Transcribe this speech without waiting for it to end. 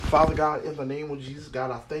Father God, in the name of Jesus,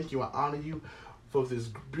 God, I thank you. I honor you for this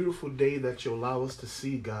beautiful day that you allow us to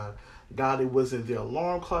see, God. God, it wasn't the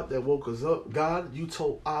alarm clock that woke us up. God, you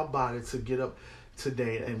told our body to get up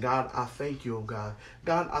today. And God, I thank you, oh God.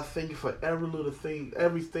 God, I thank you for every little thing,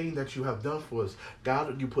 everything that you have done for us.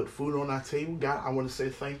 God, you put food on our table. God, I want to say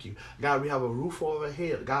thank you. God, we have a roof over our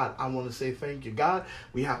head. God, I want to say thank you. God,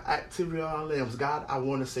 we have activity on our limbs. God, I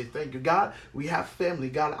want to say thank you. God, we have family.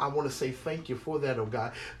 God, I want to say thank you for that, oh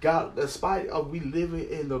God. God, despite of we living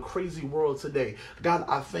in the crazy world today, God,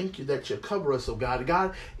 I thank you that you cover us, oh God.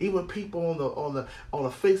 God, even people on the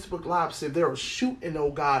Facebook Live say they're shooting,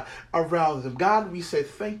 oh God, around them. God, we say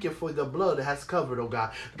thank you for the blood that has covered, oh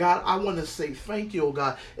God. God, I want to say thank you, oh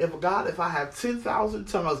God. If I have 10,000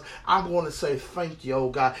 tongues, I'm going to say thank you, oh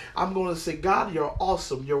God. I'm going to say, God, you're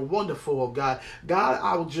awesome. You're wonderful, oh God. God,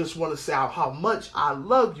 I just want to say how much I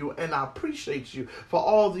love you and I appreciate you for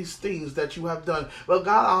all these things that you have done. But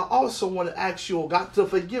God, I also want to ask you, oh God, to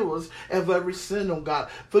forgive us of every sin, oh God.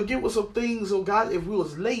 Forgive us of things, oh God, if we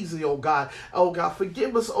was lazy, oh God. Oh God,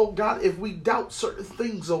 forgive us, oh God, if we doubt certain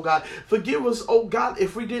things, oh God. Forgive us, oh God,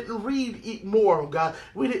 if we didn't eat more, oh God.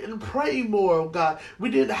 We didn't pray more, oh God. We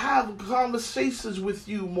didn't have conversations with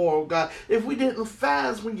you more, oh God. If we didn't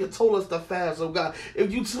fast when you told us to fast, oh God.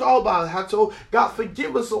 If you told about how to, God,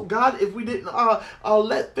 forgive us, oh God, if we didn't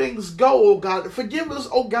let things go, oh God. Forgive us,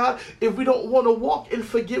 oh God, if we don't want to walk in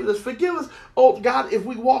forgiveness. Forgive us, oh God, if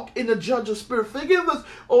we walk in the judge of spirit. Forgive us,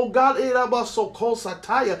 oh God,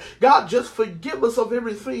 God, just forgive us of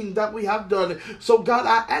everything that we have done. So God,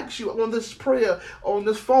 I ask you on this prayer, on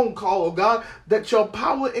this phone call, oh God, that your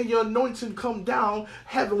power and your anointing come down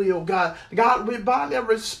heavily, oh God. God, we bind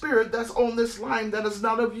every spirit that's on this line that is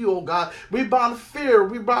not of you, oh God. We bind fear,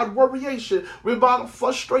 we bind worryation, we bind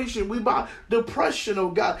frustration, we bind depression,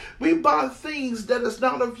 oh God. We bind things that is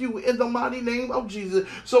not of you in the mighty name of Jesus.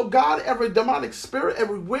 So God, every demonic spirit,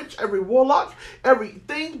 every witch, every warlock,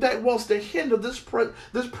 everything that wants to hinder this prayer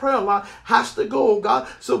line has to go, oh God.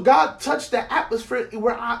 So God, touch the atmosphere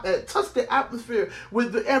where I'm at. Touch the atmosphere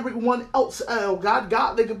with everyone else, oh God.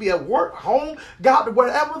 God, they could be at work, home, God,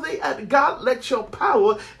 wherever they at. God, let your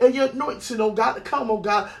power and your anointing, oh God, come, oh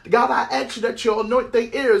God. God, I ask you that you anoint their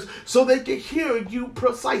ears so they can hear you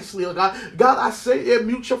precisely, oh God. God, I say,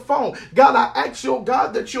 mute your phone. God, I ask you, oh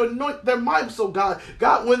God, that you anoint their minds, oh God.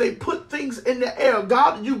 God, when they put things in the air,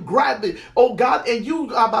 God, you grab it, oh God, and you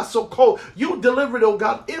deliver it, oh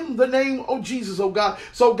God, in the name of Jesus, oh God.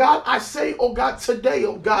 So God, I say, oh God, today,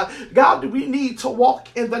 oh God, God, we need to walk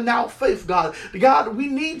in the now faith, God. God, we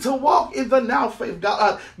need to walk in the now faith,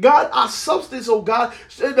 God. God, our substance, oh God,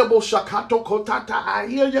 I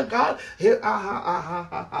hear you, God.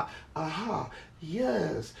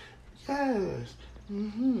 Yes, yes.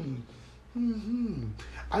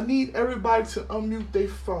 I need everybody to unmute their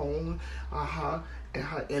phone.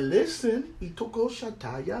 And listen.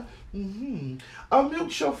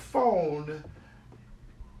 Unmute your phone.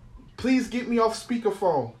 Please get me off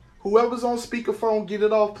speakerphone. Whoever's on speakerphone, get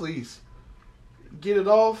it off, please. Get it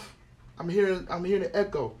off. I'm hearing the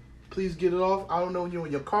echo. Please get it off. I don't know when you're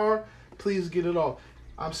in your car. Please get it off.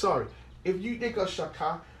 I'm sorry. If you think of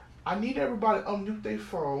shaka, I need everybody to unmute their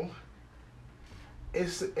phone and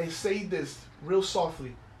say this real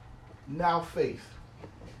softly. Now faith.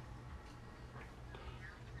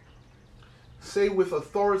 Say with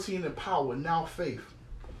authority and power, now faith.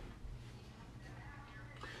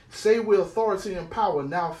 Say with authority and power,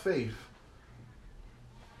 now faith.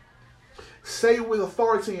 Say with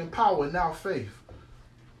authority and power, now faith.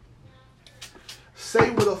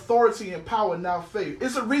 Say with authority and power, now faith.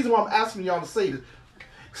 It's the reason why I'm asking y'all to say this.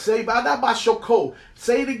 Say by that by shoko.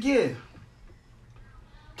 Say it again.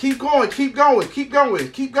 Keep going, keep going, keep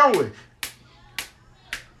going, keep going.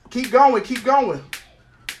 Keep going, keep going.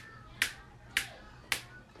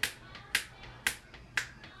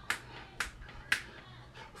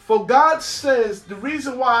 For God says, the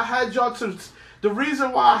reason why I had y'all,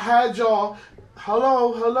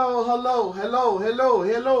 hello.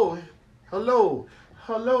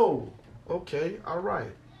 Okay, all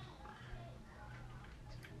right.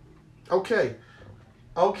 Okay,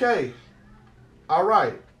 all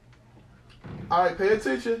right. All right, pay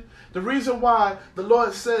attention. The reason why the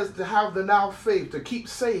Lord says to have the now faith, to keep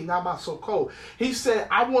saying, not my so cold. He said,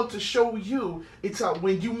 I want to show you, it's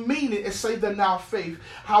when you mean it and say the now faith,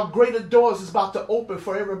 how greater doors is about to open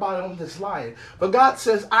for everybody on this line. But God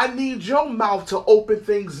says, I need your mouth to open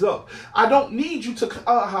things up. I don't need you to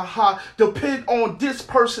depend on this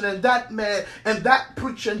person and that man and that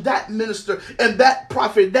preacher and that minister and that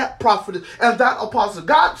prophet and that apostle.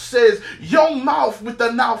 God says, your mouth with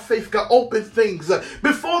the now faith can open things things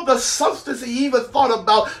before the substance he even thought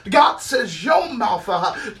about. God says your mouth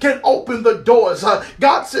can open the doors.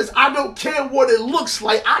 God says, I don't care what it looks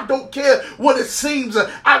like. I don't care what it seems. And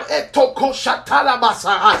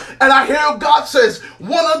I hear God says,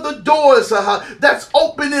 one of the doors that's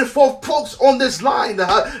opening for folks on this line,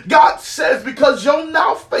 God says, because your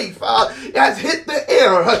now faith has hit the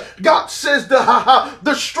air. God says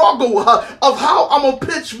the struggle of how I'm going to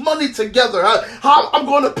pitch money together, how I'm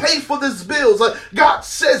going to pay for these bills. God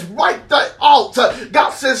says, write that out.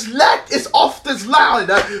 God says, lack is off this line,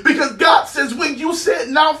 because God says, when you said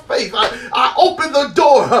now faith, I open the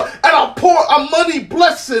door and I pour a money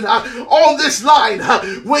blessing on this line.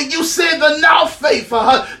 When you said the now faith,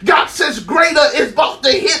 God says greater is about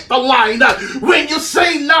to hit the line. When you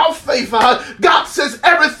say now faith, God says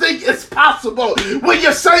everything is possible. When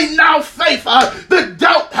you say now faith, the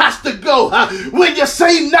doubt has to go. When you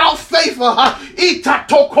say now faith,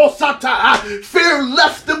 fear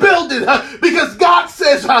left the building, because God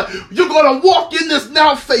says you're going to walk in this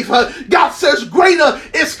now faith. God says greater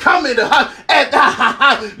is coming, and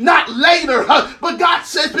not later. But God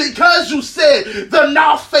says, because you said the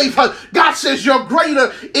now faith, God says your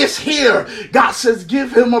greater is here. God says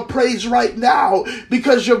give him a praise right now,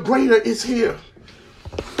 because your greater is here.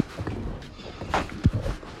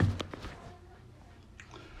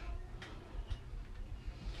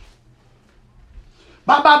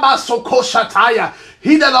 Baba Sokoshataya.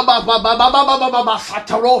 Hida Baba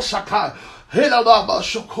Satarosaka. Hida Baba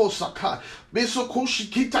Shokosaka.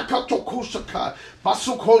 Bisokushikita Katokosaka.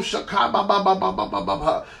 Basokoshaka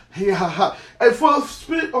Baba. And for a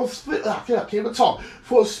split, I can't even talk.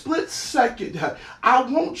 For a split second, I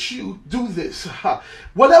want you to do this.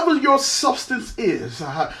 Whatever your substance is,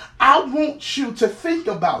 I want you to think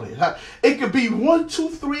about it. It could be 1, 2,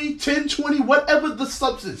 3, 10, 20, whatever the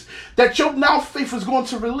substance that your now faith is going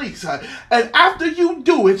to release. And after you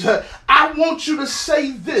do it, I want you to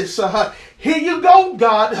say this. Here you go,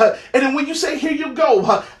 God. And then when you say here you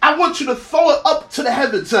go, I want you to throw it up to the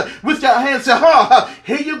heavens with your hands.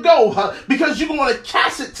 Here you go, because you're going to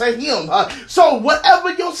cast it to him. So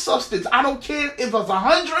whatever your substance, I don't care if it's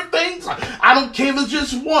 100 things, I don't care if it's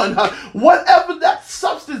just one, whatever that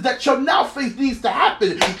substance that your now faith needs to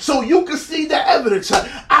happen so you can see the evidence,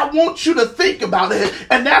 I want you to think about it.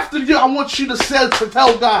 And after you, I want you to tell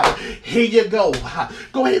God, here you go.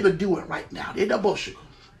 Go ahead and do it right now. In the bush.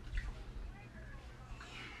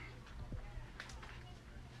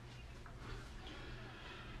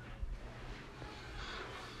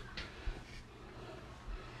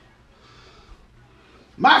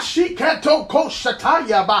 Mashikato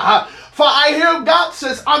koshataya baha. For I hear God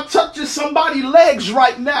says, I'm touching somebody's legs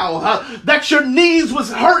right now, that your knees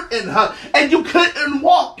was hurting, and you couldn't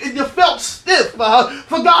walk, and you felt stiff.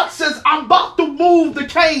 For God says, I'm about to move the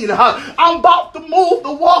cane. I'm about to move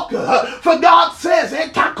the walker. For God says,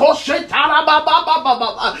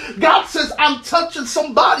 God says, I'm touching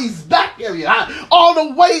somebody's back area, all the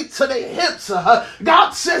way to the hips.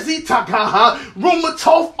 God says,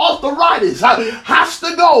 rheumatoid arthritis has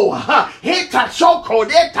to go.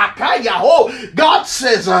 God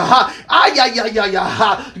says,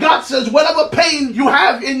 God says, whatever pain you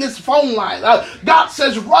have in this phone line, God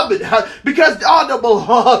says, rub it, because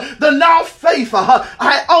the now faith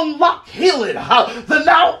I unlocked healing. The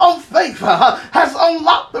now faith has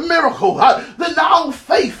unlocked the miracle. The now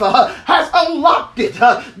faith has unlocked it.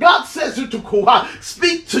 God says to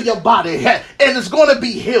speak to your body, and it's going to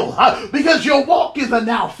be healed, because your walk is a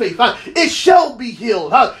now faith. It shall be healed.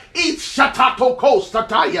 Each shatato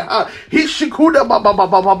kostataya. Hishikuda baba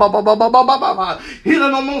baba baba baba baba.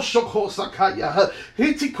 Hilanomoshoko sakaya.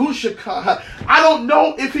 Hitikushika. I don't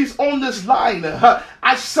know if he's on this line.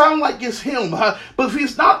 I sound like it's him, but if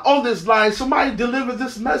he's not on this line, somebody deliver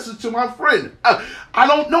this message to my friend. I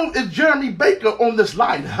don't know if Jeremy Baker on this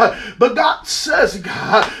line, but God says,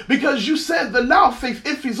 because you said the now faith,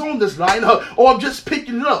 if he's on this line, or I'm just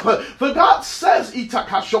picking it up. For God says,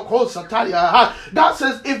 God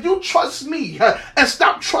says, if you trust me and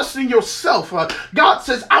stop trusting yourself, God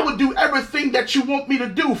says, I will do everything that you want me to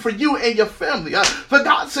do for you and your family. For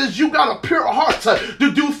God says, you got a pure heart to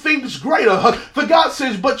do things greater. For God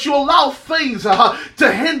says, but you allow things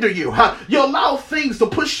to hinder you. You allow things to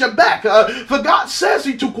push you back. For God says,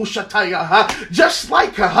 just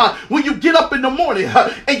like when you get up in the morning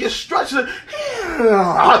and you stretch it.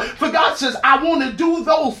 For God says, I want to do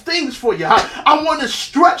those things for you. I want to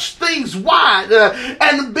stretch things wide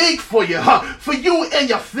and something big for you and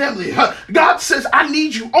your family. God says, I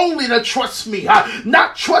need you only to trust me,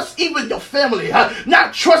 not trust even your family,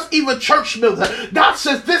 not trust even church members. God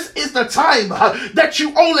says, this is the time that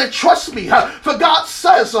you only trust me. For God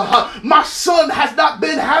says, my son has not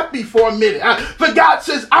been happy for a minute. For God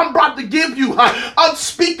says, I'm about to give you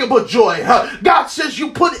unspeakable joy. God says,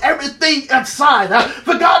 you put everything inside.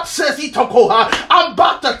 For God says, I'm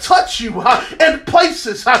about to touch you in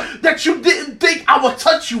places that you didn't think I would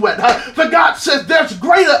touch you at. For God says, there's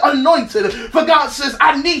greater anointing. For God says,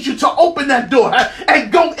 I need you to open that door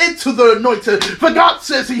and go into the anointing. For God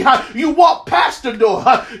says, you walk past the door,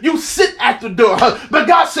 you sit at the door, but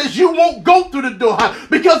God says you won't go through the door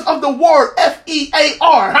because of the word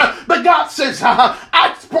F-E-A-R. But God says,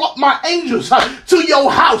 I brought my angels to your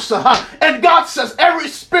house, and God says, every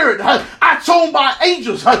spirit, I told my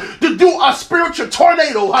angels to do a spiritual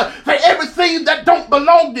tornado for everything that don't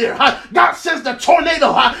belong there. God says the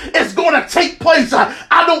tornado is going to take place.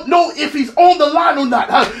 I don't know if he's on the line or not,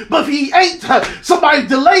 but if he ain't, somebody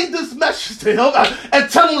delayed this message to him and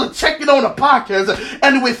tell him to check it on the podcast.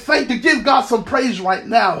 And we thank to give God some praise right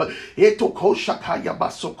now. Yes,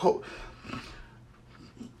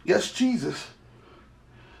 Jesus.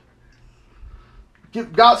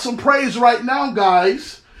 Give God some praise right now,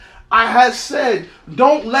 guys. I have said,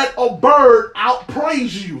 don't let a bird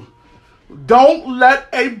outpraise you. Don't let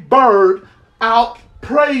a bird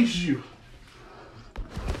outpraise you.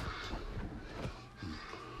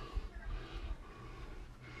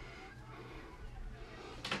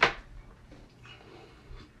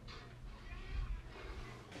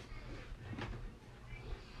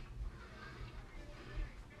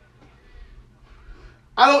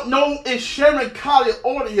 I don't know if Sharon Collier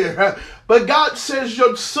on here, but God says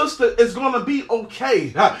your sister is going to be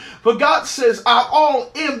okay. But God says, I'm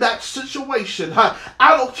all in that situation. I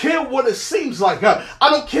don't care what it seems like. I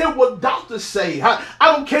don't care what doctors say. I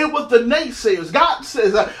don't care what the naysayers. God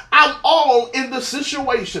says, I'm all in the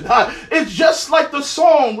situation. It's just like the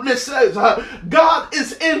song that says, God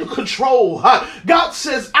is in control. God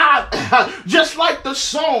says, just like the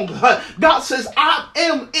song, God says, I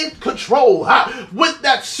am in control with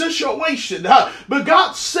that situation. But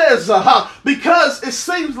God says, because it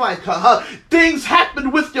seems like things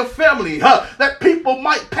happen with your family that people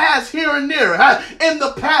might pass here and there in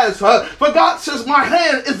the past. For God says, my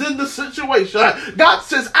hand is in the situation. God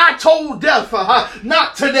says, I told death,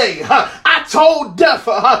 not today. I told death,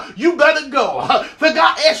 you better go. For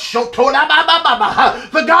God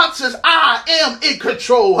says, I am in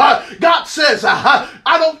control. God says, I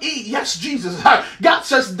don't eat. Yes, Jesus. God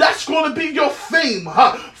says, that's going to be your theme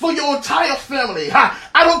for your entire family. I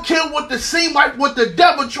don't care what it seems like what the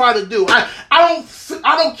devil try to do. I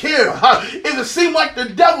don't care if it seems like the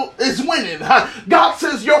devil is winning. God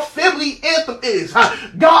says your family anthem is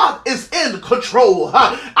God is in control.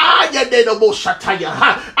 I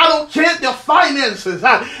don't care your finances.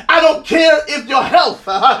 I don't care if your health.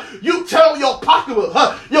 You tell your pocketbook,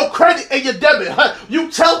 your credit and your debit.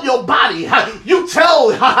 You tell your body. You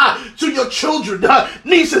tell to your children,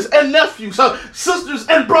 nieces and nephews, sisters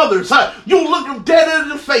and brothers. You look them dead in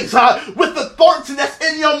the face with the authority that's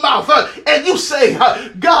in your mouth, and you say,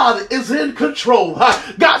 God is in control.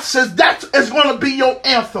 God says that is going to be your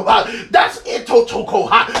anthem. That's it, Totoko.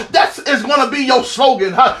 That is going to be your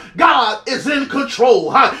slogan. God is in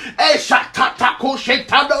control.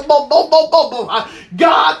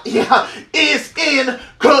 God is in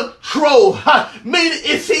control. Meaning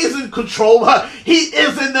if he's in control, he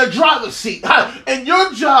is in the driver's seat. And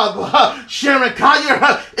your job, Sharon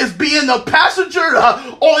Collier, is being the passenger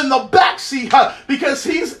or in the back seat because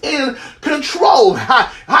he's in control. I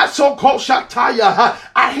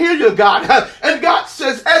hear you, God. And God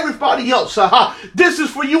says, everybody else, this is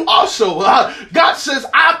for you also. God says,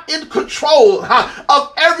 I'm in control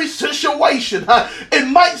of every situation. It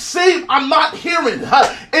might seem I'm not hearing.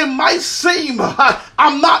 It might seem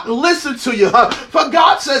I'm not listening to you. For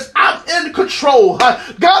God says, I'm in control.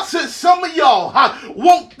 God says, some of y'all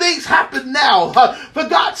want things happen now. For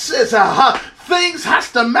God says, things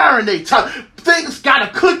has to marinate. Things gotta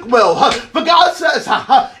cook well. But God says,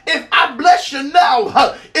 if I bless you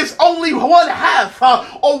now, it's only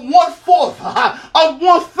 1/2 or 1/4 or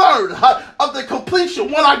 1/3 of the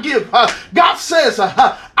completion when I give. God says,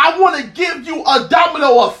 I want to give you a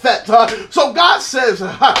domino effect. So God says,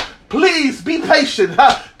 Please be patient,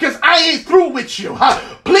 because I ain't through with you.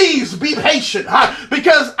 Please be patient,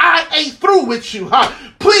 because I ain't through with you.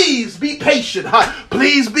 Please be patient.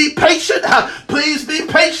 Please be patient. Please be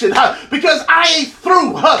patient, because I ain't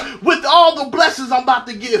through with all the blessings I'm about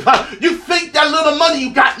to give. You think that little money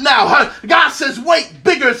you got now, God says, wait,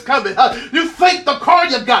 bigger is coming. You think the car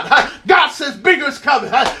you got, God says, bigger is coming.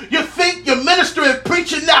 You think your ministry and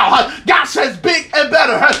preaching now, God says, big and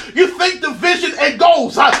better. You think the vision and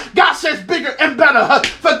goals, God says, bigger and better.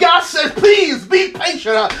 For God says, please be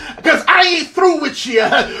patient, because I ain't through with you.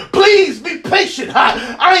 Please be patient.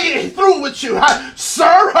 I ain't through with you.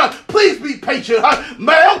 Sir, please be patient.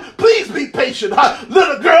 Ma'am, please be patient.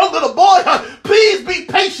 Little girl, little boy, please be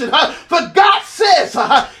patient. For God says,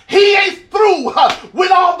 he ain't through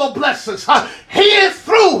with all the blessings. He is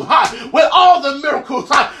through with all the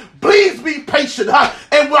miracles. Please be patient.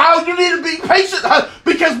 And why you need to be patient?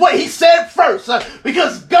 Because what he said first.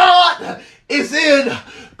 Because God is in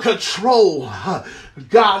control.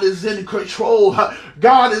 God is in control.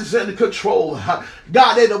 God is in control.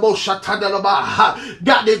 God is the most shatana.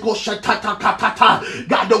 God is go shatata katata.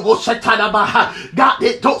 God don't go shatana ba. God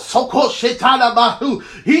is don't so go shatana ba.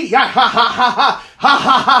 He ha ha ha ha ha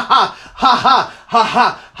ha ha ha ha ha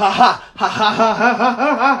ha ha ha ha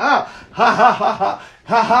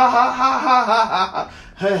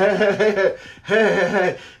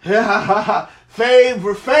ha ha ha.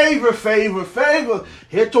 Favor, favor, favor, favor.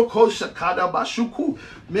 Hetoko shakada bashuku.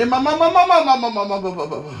 Me mama mama mama mama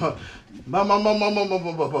mama mama mama mama.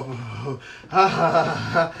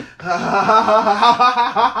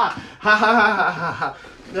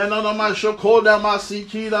 Nana mashoko da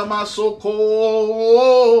masiki da masoko.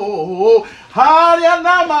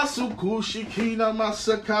 Haryana masuku shikina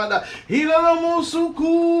masakada. Hina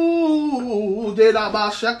musuku de la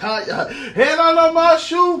bashakaya. Hena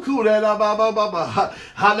mashuku de la baba baba.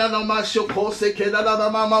 Hanana mashoko sekeda la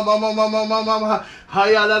mama mama mama mama.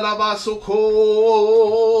 Hayala la basuko.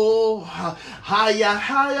 Haya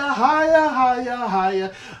haya haya haya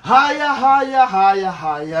haya. Haya haya haya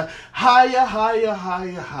haya. Haya haya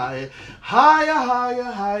haya haya. Haya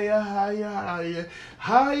haya haya haya haya.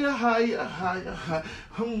 Higher, higher, higher, higher.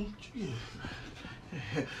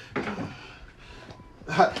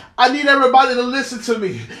 I need everybody to listen to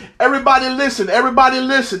me. Everybody listen. Everybody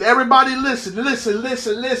listen. Everybody listen. Listen,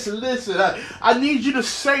 listen, listen, listen. I need you to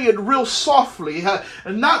say it real softly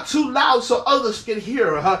and not too loud so others can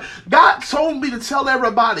hear. God told me to tell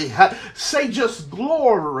everybody, say just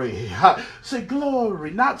glory. Say glory,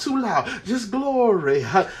 not too loud. Just glory.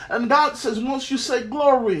 And God says, once you say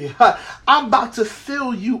glory, I'm about to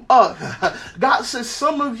fill you up. God says,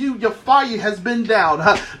 some of you, your fire has been down.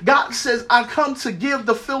 God says, I come to give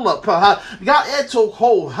the fill up. God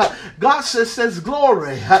says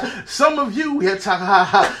glory. Some of you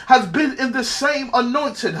has been in the same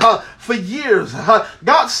anointing for years.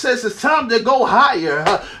 God says it's time to go higher.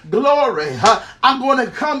 Glory. I'm going to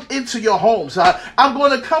come into your homes. I'm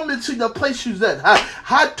going to come into the places that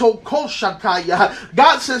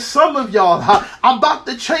God says some of y'all, I'm about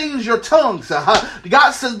to change your tongues.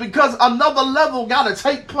 God says because another level got to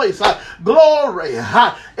take place. Glory.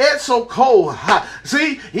 It's so cold.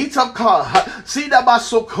 See, he took see that by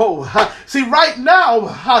so cold. See, right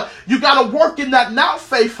now, you got to work in that now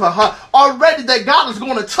faith already that God is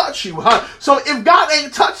going to touch you. So if God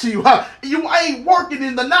ain't touching you, you ain't working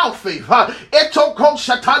in the now faith. For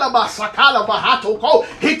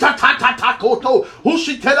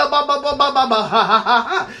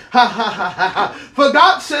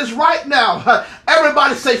God says right now,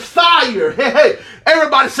 everybody say fire. Hey,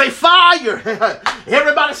 everybody say fire.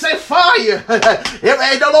 Everybody say fire.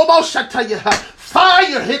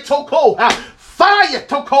 Fire hit toko. Fire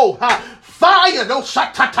toko. Fire no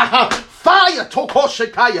shatata. Fire toko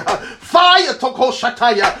shikaya. Fire toko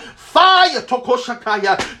shataya. Fire toko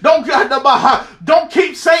shakaya. Don't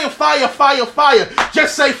keep saying fire, fire, fire.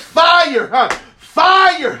 Just say fire.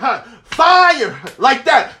 Fire. Fire. Like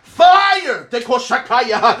that. Fire, Toko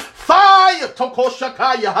Shakaya. Fire, Toko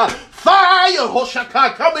Shakaya. Fire,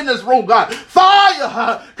 Hoshaka. Come in this room, God.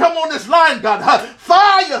 Fire, come on this line, God.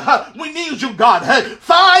 Fire, we need you, God.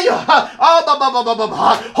 Fire,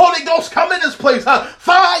 Holy Ghost, come in this place.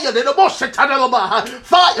 Fire, the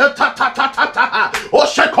fire, ta ta ta ta ta.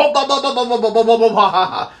 Oshako,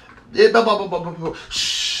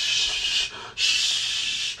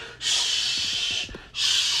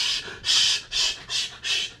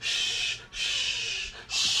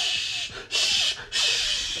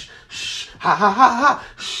 ha ha ha ha,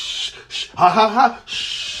 shh, ha ha ha,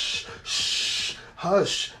 shh, shh,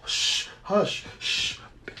 hush, shh, hush, shh,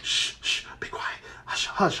 shh, shh, be quiet, hush.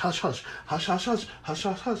 Hush, hush, hush, hush, hush, hush, hush, hush,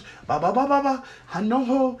 hush, hush. Ba ba ba ba ba.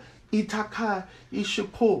 Hanoho itaka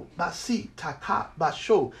ishipo basi taka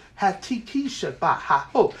basho hatikisha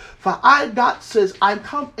bahaho. For I, God says, I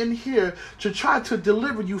come in here to try to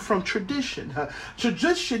deliver you from tradition.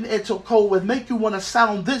 Tradition etoko would make you want to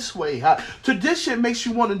sound this way. Tradition makes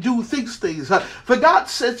you want to do things. For God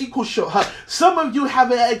says, some of you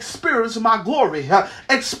haven't experienced my glory.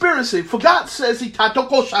 Experience it. For God says,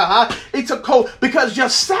 because your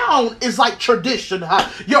sound is like tradition.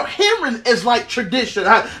 Your hearing is like tradition.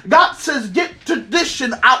 God says, get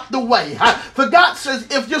tradition out the way. For God says,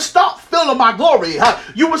 if you start feeling my glory,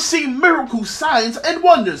 you will see miracles, signs, and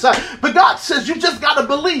wonders. But God says, you just got to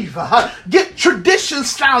believe. Get tradition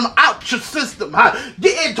sound out your system.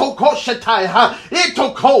 Get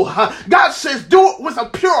God says, do it with a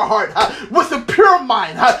pure heart, with a pure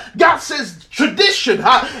mind. God says, tradition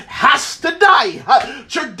has to die.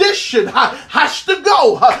 Tradition has to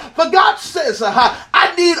go. For God says,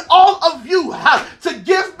 I need all of you to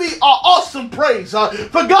give me an awesome praise.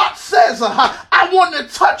 For God says, I want to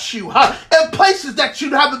touch you in places that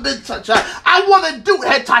you haven't been touched. I want to do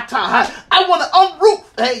it. I want to unroot.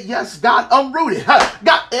 Hey, yes, God, unroot it.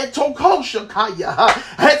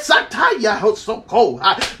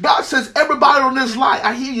 God says, everybody on this line,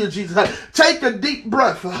 I hear you, Jesus. Take a deep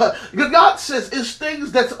breath. God says, it's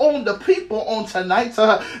things that's on the people on tonight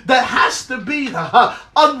that has to be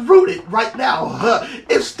unrooted right now.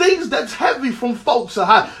 It's things that's heavy from folks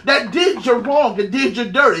that did you wrong and did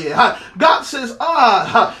you dirty. God says,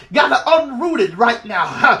 gotta unroot it right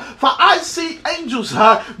now. For I see angels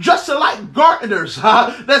just like gardeners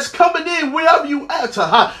that's coming in wherever you at,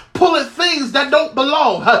 pulling things that don't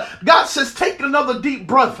belong. God says, take another deep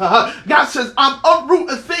breath. God says, I'm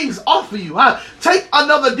unrooting things off of you. Take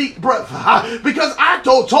another deep breath. Because I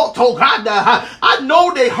told God, I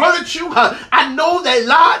know they hurt you. I know they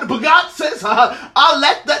lied. But God says, I'll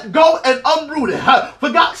let that go and unroot it.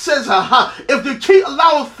 For God says, if you keep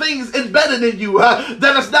allowing things embedded in you,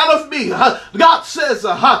 then it's not of me. God says,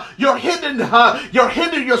 you're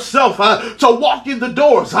hindering yourself to walk in the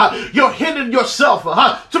doors. You're hindering yourself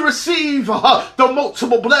to receive the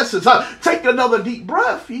multiple blessings. Take another deep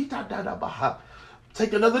breath.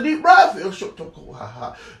 Take another deep breath.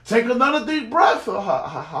 Take another deep breath.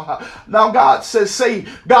 Now God says, say,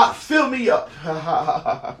 God, fill me up.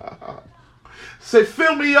 Say,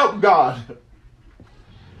 fill me up, God.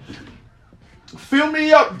 Fill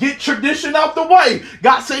me up. Get tradition out the way.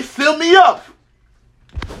 God say, fill me up.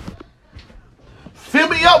 Fill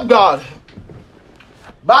me up, God.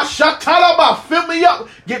 Fill me up.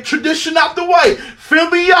 Get tradition out the way. Fill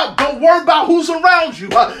me up. Don't worry about who's around you.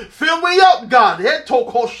 Fill me up, God.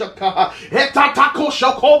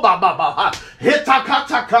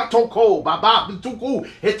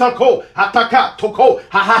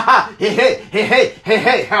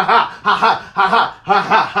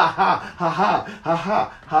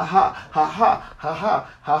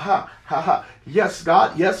 Yes,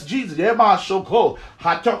 God. Yes, Jesus.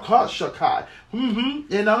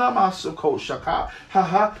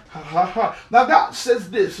 Now God says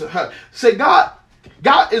this. Say, God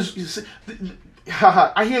is.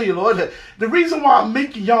 I hear you, Lord. The reason why I'm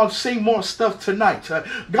making y'all say more stuff tonight,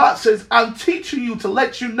 God says, I'm teaching you to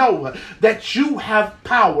let you know that you have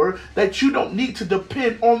power, that you don't need to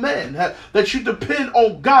depend on man, that you depend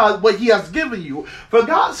on God, what he has given you. For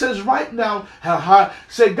God says right now,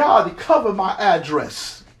 say, God, cover my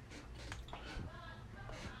address.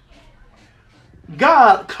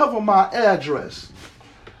 God, cover my address.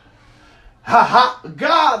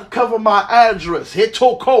 God, cover my address.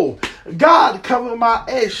 Hitoko. God, cover my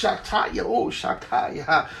shataya. Oh,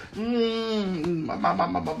 shakaya.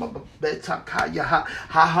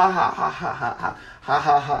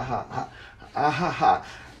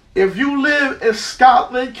 If you live in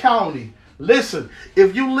Scotland County, listen,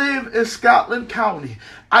 if you live in Scotland County,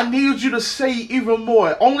 I need you to say even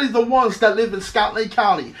more. Only the ones that live in Scotland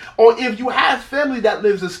County. Or if you have family that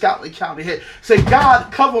lives in Scotland County, here, say,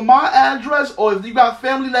 God, cover my address. Or if you got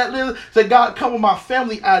family that lives, say, God, cover my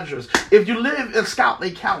family address. If you live in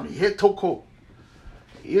Scotland County, here, Toko.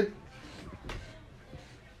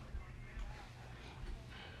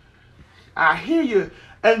 I hear you.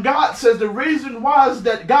 And God says the reason why is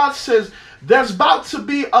that God says there's about to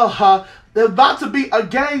be a There's about to be a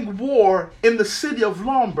gang war in the city of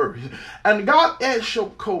Lombard. And God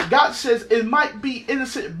says it might be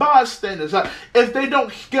innocent bystanders if they don't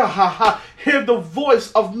hear the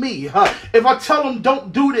voice of me. If I tell them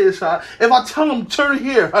don't do this, if I tell them turn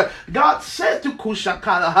here, God said to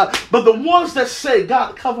Kushakana, but the ones that say,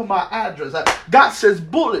 God, cover my address, God says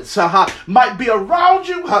bullets might be around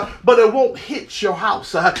you, but it won't hit your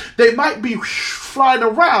house. They might be flying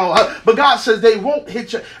around, but God says they won't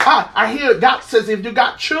hit you. I hear God says if you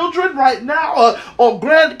got children right now, or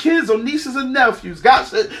grandkids or nieces and nephews, God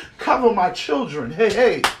said, cover my children.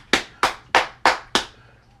 Hey.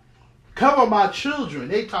 Cover my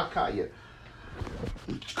children. Hey, Takaya.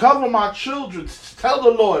 Cover my children. Tell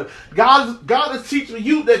the Lord. God is teaching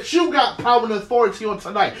you that you got power and authority on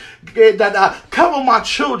tonight. That cover my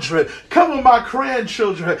children. Cover my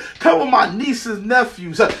grandchildren. Cover my nieces,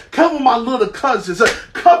 nephews. Cover my little cousins.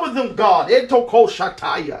 Cover them, God. Etoko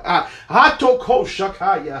shataya. Hatoko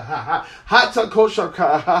shakaya. Hatoko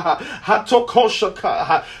shakaya. Hatoko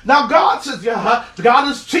shakaya. Now God says, God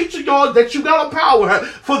is teaching y'all that you got a power.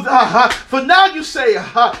 For now you say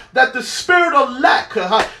that the spirit of lack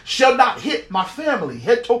shall not hit my family.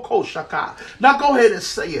 Now go ahead and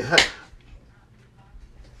say it.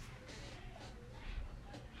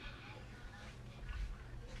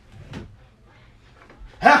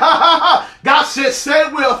 God says,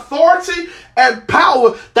 say with authority and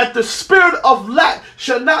power that the spirit of lack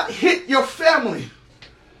shall not hit your family.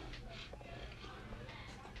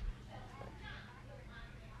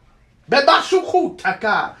 Bebashuku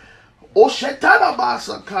taka. Oshetana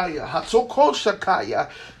basakaya, hatoko shakaya,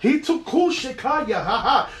 hituku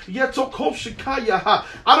shikaya, yetoko shikaya.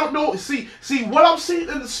 I don't know. See what I'm seeing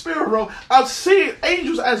in the spirit realm. I'm seeing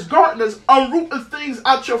angels as gardeners unrooting things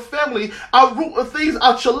out your family, unrooting things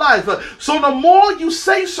out your life. So the more you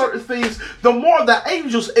say certain things, the more the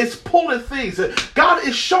angels is pulling things. God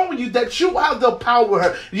is showing you that you have the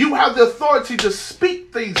power, you have the authority to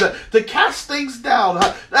speak things, to cast things down.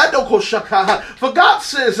 For God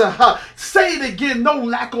says, say it again, no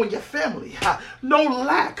lack on your family. No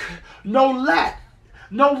lack. No lack.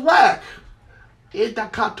 No lack.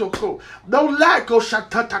 No lack.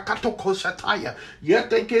 Shataya.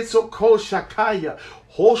 Yetekesoko shakaya.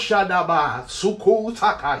 Hoshadaba. Suku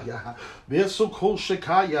takaya. Besuko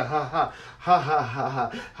shakaya. Ha ha ha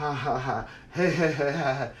ha ha ha ha.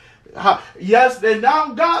 Hey. Yes, and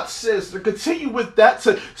now God says to continue with that.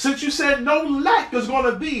 Since you said no lack is going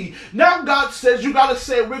to be, now God says you got to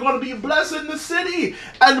say we're going to be blessed in the city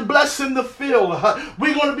and blessed in the field.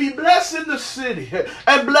 We're going to be blessed in the city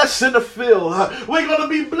and blessed in the field. We're going to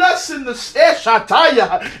be blessed in the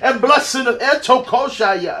Eshataya and blessed in the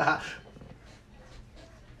Etokoshaya.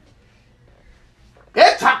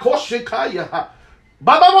 Etakoshikaya.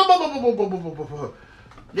 I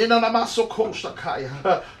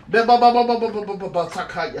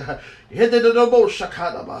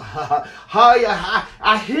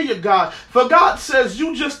hear you, God. For God says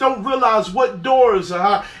you just don't realize what doors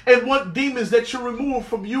and what demons that you remove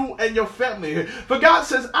from you and your family. For God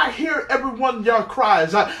says, I hear everyone your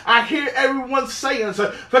cries. I hear everyone saying.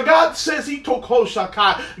 For God says He took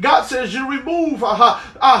Hoshaka. God says you remove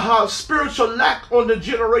spiritual lack on the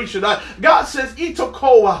generation. God says He took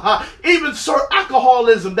even certain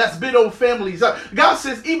alcoholism that's been on families. God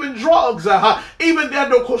says even drugs, even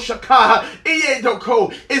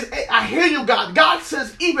I hear you, God. God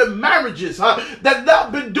says even marriages that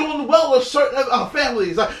not been doing well in certain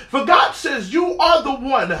families. For God says you are the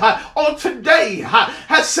one on today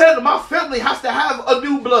has said my family has to have a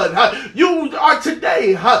new blood. You are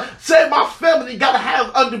today said my family got to have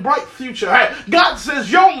a bright future. God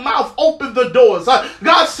says your mouth opened the doors.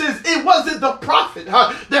 God says it wasn't the prophet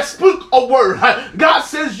that spoke a word. God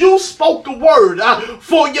says you spoke the word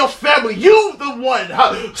for your family. You the one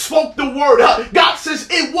spoke the word. God says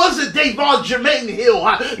it wasn't Davon Jermaine Hill.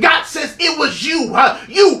 God says it was you.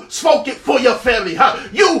 You spoke it for your family.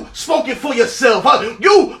 You spoke it for yourself.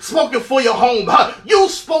 You spoke it for your home. You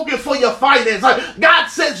spoke it for your finance. God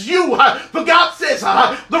says you. For God says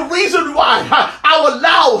the reason why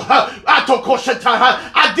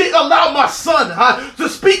I didn't allow my son to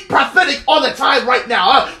speak prophetic all the time right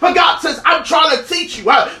now. But God says I'm trying to teach you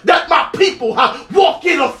that my people walk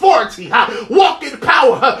in authority, walk in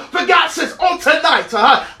power. For God says on tonight,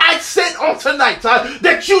 I said on tonight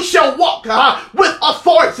that you shall walk with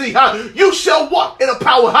authority. You shall walk in a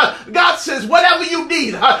power. God says whatever you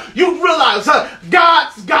need, you realize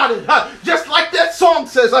God's got it. Just like that song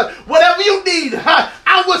says, whatever you need,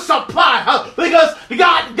 I will supply because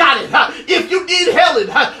God got it. If you need healing,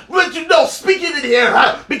 let you know, speak it in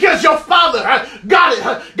here because your father got it.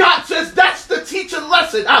 God says that's the teaching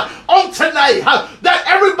blessing on tonight that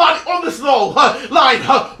everybody on this line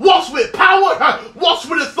walks with power, walks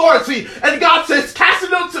with authority. And God says, cast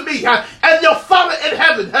it unto me, and your Father in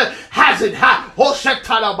heaven has it.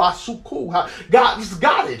 God's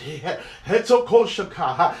got it.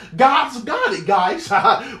 God's got it, guys.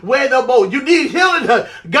 Where the more you need healing,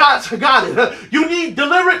 God's got it. You need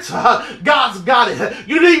deliverance, God's got it.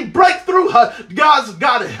 You need breakthrough, God's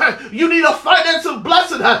got it. You need a financial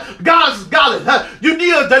blessing, God's got it. You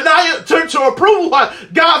need a denial turn to approval,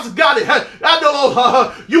 God's got it. I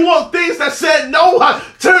know you want things that said no,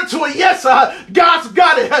 turn to a yes, God's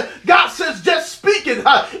got it. God says just speak it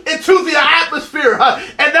into the atmosphere,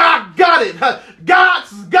 and I got it.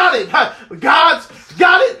 God's got it. God's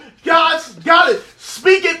got it. God's got it.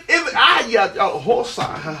 Speak it in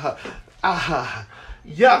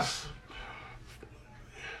yes.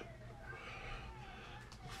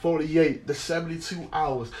 48 to 72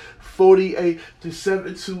 hours. 48 to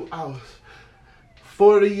 72 hours.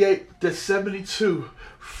 48 to 72.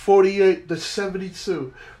 48 to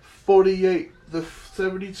 72. 48 to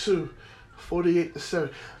 72. 48 to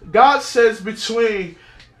 70. God says between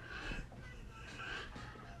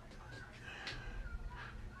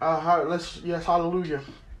yes, hallelujah.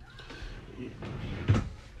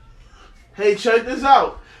 Hey, check this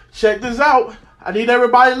out. Check this out. I need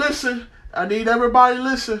everybody to listen. I need everybody to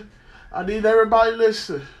listen. I need everybody to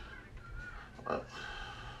listen.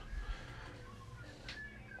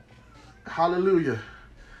 Hallelujah.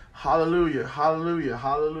 Hallelujah. Hallelujah.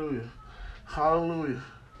 Hallelujah. Hallelujah.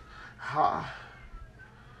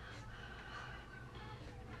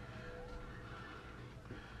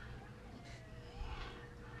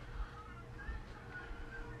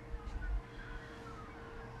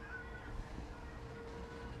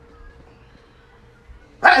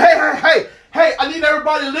 Hey, I need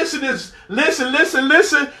everybody to listen to this. Listen.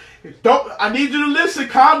 I need you to listen.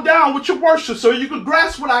 Calm down with your worship so you can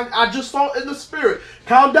grasp what I just saw in the spirit.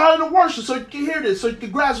 Calm down in the worship so you can hear this, so you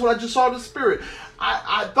can grasp what I just saw in the spirit.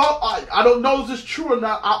 I thought, I don't know if this is true or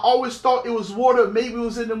not. I always thought it was water. Maybe it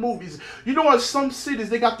was in the movies. You know, in some cities,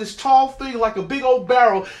 they got this tall thing like a big old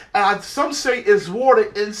barrel. And some say it's water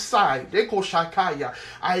inside. They call shakaya.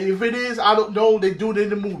 If it is, I don't know. They do it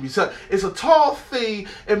in the movies. It's a tall thing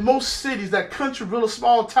in most cities, that country, real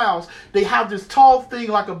small towns. They have this tall thing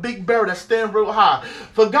like a big barrel that stands real high.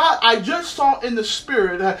 For God, I just saw in the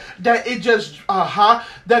spirit that it just,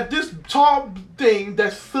 that this tall thing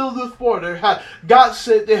that's filled with water, God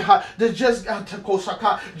said that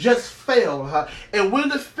just fell. And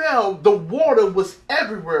when it fell, the water was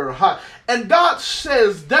everywhere. And God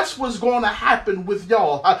says that's what's going to happen with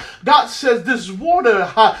y'all. God says this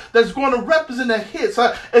water that's going to represent the hits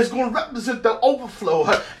is going to represent the overflow.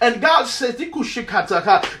 And God says,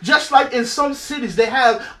 just like in some cities they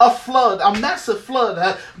have a flood, a massive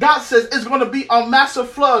flood. God says it's going to be a massive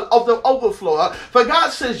flood of the overflow. For God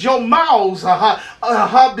says your mouths,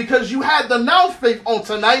 because you had the now faith on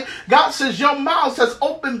tonight, God says your mouth has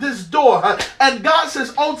opened this door. And God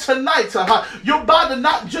says on tonight, you're about to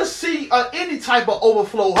not just see any type of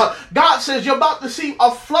overflow. God says you're about to see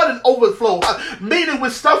a flooded overflow. Meaning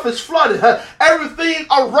when stuff is flooded, everything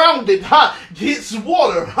around it gets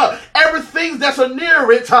water. Everything that's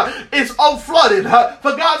near it is flooded.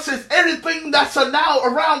 For God says everything that's now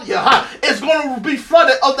around you is going to be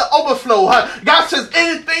flooded of the overflow. God says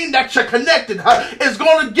anything that you're connected is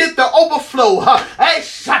going to get the overflow.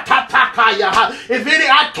 If any,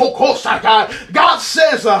 God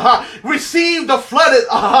says receive the flooded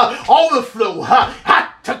overflow.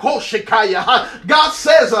 God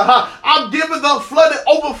says I'm giving the flooded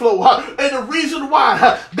overflow, and the reason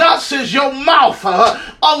why, God says your mouth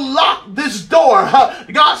unlock this door.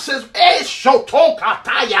 God says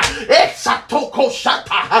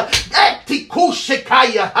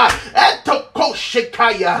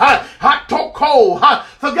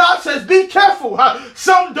for God says be careful.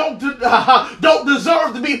 Some don't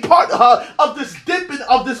deserve to be part of this dipping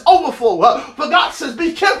of this overflow. For God says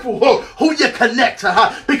be careful who you connect,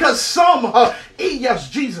 because some yes,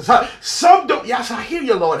 Jesus, some don't. Yes, I hear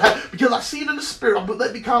you, Lord, because I see it in the spirit. But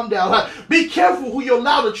let me calm down. Be careful who you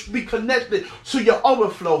allow to be connected to your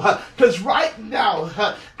overflow, because right now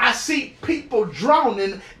I see people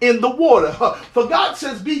drowning in the water. For God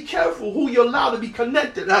says be careful who you allow to be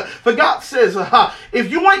connected. For God says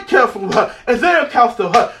if you ain't careful, and they're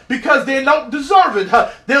careful, because they don't deserve it,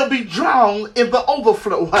 they'll be drowned in the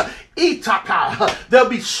overflow. They'll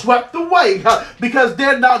be swept away because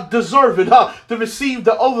they're not deserving to receive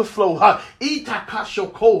the overflow.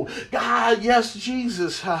 God, yes,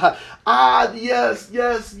 Jesus. Yes,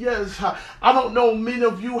 yes, yes. I don't know. Many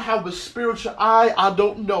of you have a spiritual eye. I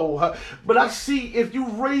don't know. But I see if you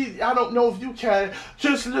raise, I don't know if you can,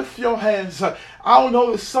 just lift your hands. I don't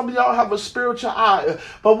know if some of y'all have a spiritual eye.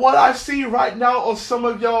 But what I see right now on some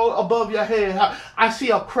of y'all above your head, I see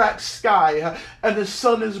a cracked sky and the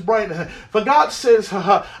sun is bright. For God says,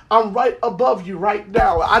 I'm right above you right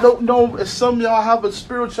now. I don't know if some of y'all have a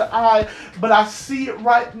spiritual eye, but I see it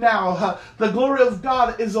right now. The glory of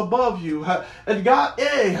God is above you. And God,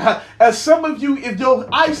 as some of you, if your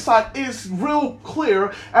eyesight is real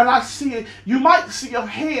clear, and I see it, you might see a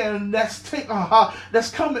hand that's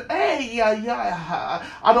coming.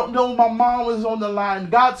 I don't know. My mom is on the line.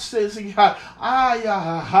 God says,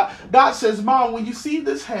 God says, Mom, when you see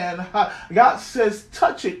this hand, God says,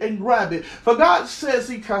 touch it and grab it. For God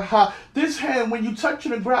says, this hand, when you touch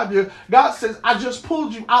it and grab it, God says, I just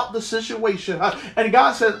pulled you out the situation. And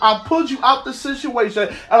God says, I pulled you out the situation,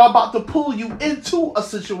 and I'm about to pull you into a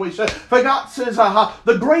situation. For God says,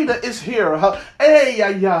 the greater is here.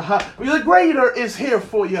 The greater is here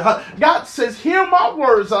for you. God says, hear my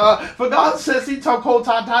words. For God says, God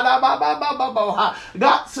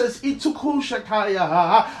says,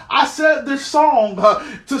 I said this song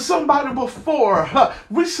to somebody before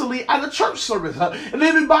recently at a church service, and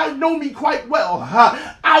everybody know me quite well.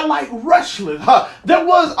 I like wrestling. There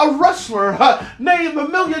was a wrestler named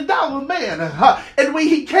 $1 Million Man, and when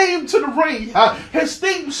he came to the ring, his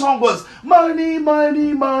theme song was money,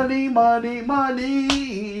 money, money, money,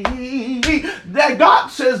 money. That God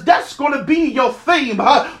says that's going to be your theme.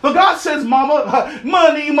 But God says, Mama,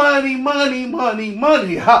 money, money, money, money,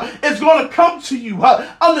 money is going to come to you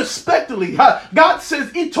unexpectedly. God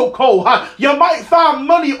says, Itoko, you might find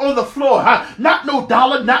money on the floor, not no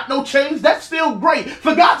dollar, not no change. That's still great.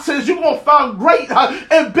 For God says you're going to find great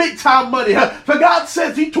and big time money. For God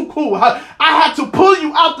says, Itoko, I had to pull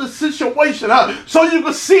you out the situation so you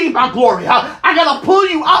can see my glory. I got to pull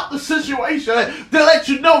you out the situation to let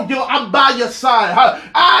you know, I'm by your side.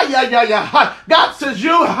 God says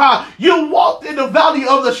you walked in the valley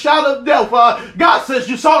of the shadow of death. God says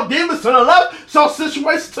you saw demons to the left, saw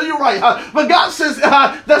situations to your right. But God says,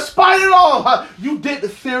 despite it all, you didn't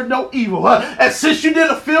fear no evil. And since you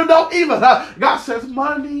didn't fear no evil, God says,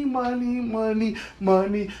 money, money, money,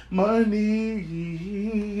 money,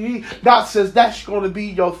 money. God says that's going to be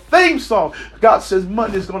your theme song. God says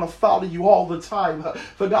money is going to follow you all the time.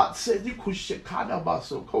 For God says, you could shit kind of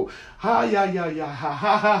so cool. Ha ha ha ha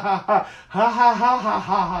ha ha ha ha ha ha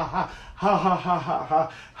ha. Ha ha ha ha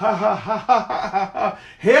ha ha ha ha ha.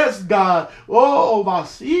 Here's God. Oh, my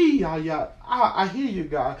see, I hear you,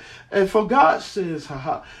 God. And for God says,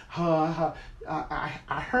 I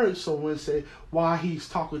heard someone say why he's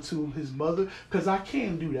talking to his mother, because I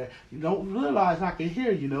can't do that. You don't realize I can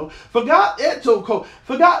hear, For God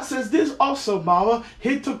says this also, Mama.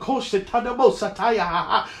 For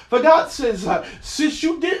God says, since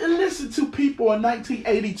you didn't listen to people in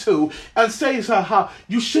 1982 and say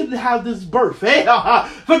you shouldn't have this birth.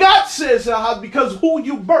 For God says, because who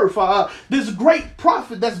you birth, this great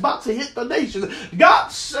prophet that's about to hit the nation.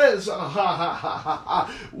 God says,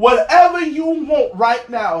 whatever you want right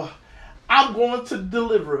now, I'm going to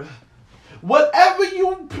deliver. Whatever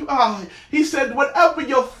he said, whatever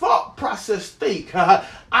your thought process think,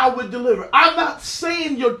 I would deliver. I'm not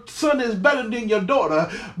saying your son is better than your daughter,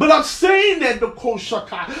 but I'm saying that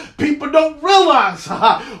people don't realize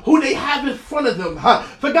who they have in front of them.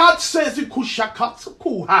 For God says, God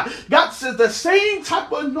says the same type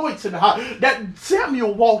of anointing that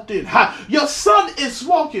Samuel walked in, your son is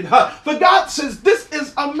walking. For God says this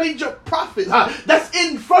is a major prophet that's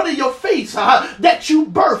in front of your face that you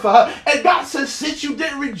birth. And God says, since you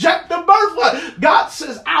didn't reject the birth, God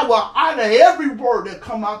says, I will honor every word that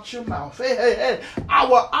comes out your mouth. I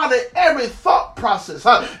will honor every thought process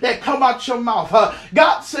that come out your mouth.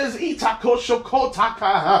 God says,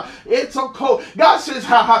 God says,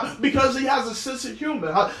 because he has a sense of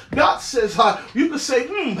humor. God says, you can say,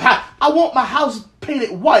 I want my house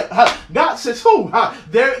painted white. God says,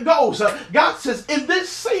 there it goes. God says, in this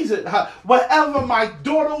season, whatever my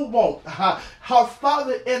daughter wants, her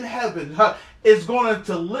Father in heaven is going to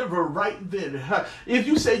deliver right then. If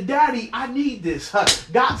you say, Daddy, I need this,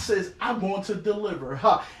 God says, I'm going to deliver.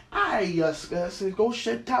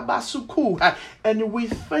 And we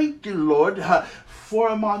thank you, Lord,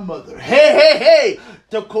 for my mother. Hey.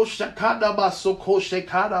 I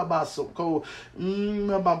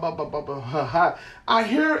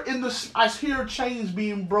hear chains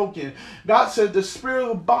being broken. God said the spirit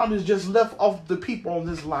of bondage just left off the people on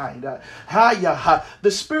this line. The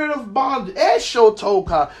spirit of bondage.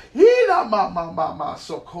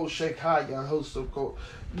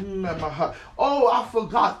 Oh, I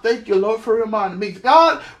forgot. Thank you, Lord, for reminding me.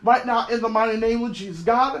 God, right now, in the mighty name of Jesus,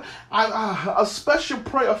 God, a special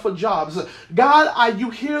prayer for jobs. God, you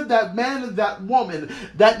hear that man and that woman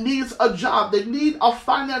that needs a job. They need a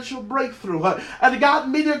financial breakthrough. And God,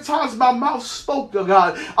 many times my mouth spoke,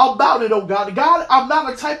 God, about it, oh God. God, I'm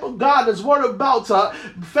not a type of God that's worried about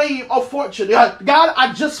fame or fortune. God,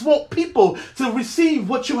 I just want people to receive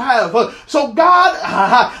what you have. So God,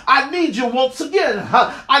 I need you once again.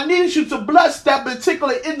 I need you to bless that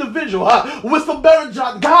particular individual with a better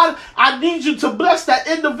job. God, I need you to bless that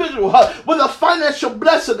individual with a financial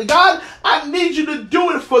blessing. God, I need you to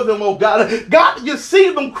do it for them, oh God. God, you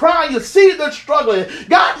see them crying. You see them struggling.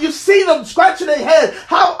 God, you see them scratching their head.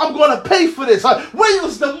 How I'm going to pay for this? When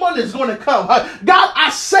is the money going to come? God,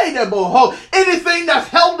 I say that, anything that's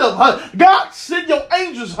held up, God, send your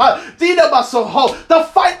angels to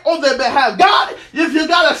fight on their behalf. God, if you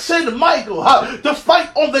got to send Michael to fight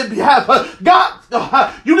on their behalf, God,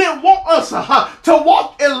 you didn't want us to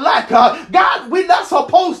walk in lack. God, we're not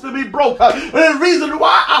supposed to be broke. The reason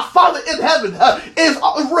why our Father in heaven is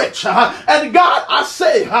rich. And God, I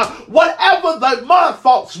say, whatever their mind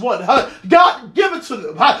thoughts want, God, give it to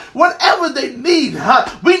them. Whatever they need,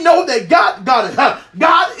 we know that God got it.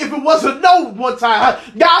 God, if it was a no one time,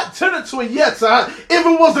 God, turn it to a yes. If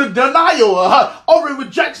it was a denial or a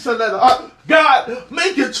rejection letter, God,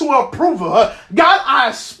 make it to approval. God, I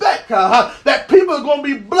expect that people are going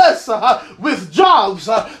to be blessed with jobs.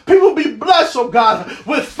 People be blessed, oh God,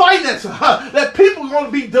 with finance. That people are going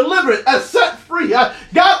to be delivered and set free. God,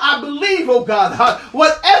 I believe, oh God,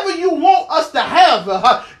 whatever you want us to have,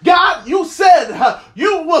 God, you said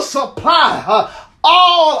you will supply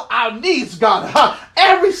all our needs, God.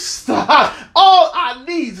 All our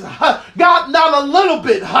needs, God, not a little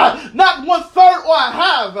bit, not 1/3 or a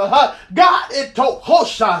half. God, it took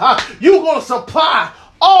Hosha. You're going to supply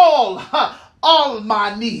all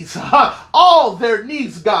my needs, all their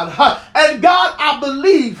needs, God. And God, I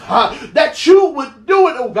believe that you would do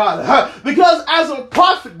it, oh God, because as a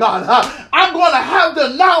prophet, God, I'm going to have the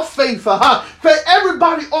now faith for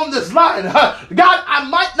everybody on this line. God, I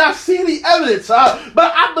might not see the evidence,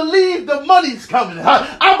 but I believe the money's coming.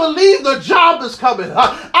 I believe the job is coming.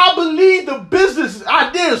 I believe the business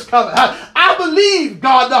idea is coming. I believe,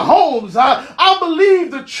 God, the homes. I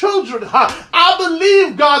believe the children. I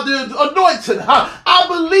believe, God, the anointing. I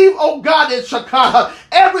believe, oh God, in Shekinah,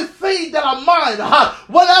 everything that I mind,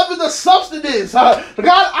 whatever the substance is, God,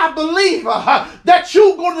 I believe that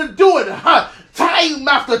you're going to do it time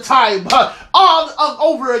after time, all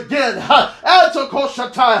over again.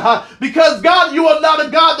 Because God, you are not a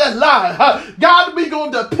God that lies. God, we're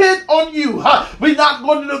going to depend on you. We're not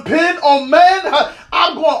going to depend on man.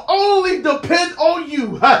 I'm going to only depend on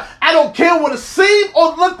you. I don't care what it seems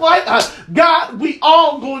or look like. God, we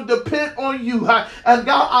all going to depend on you. And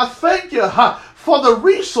God, I thank you for the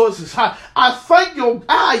resources. I thank you.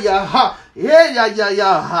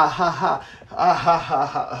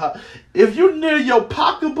 If you're near your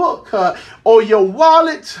pocketbook or your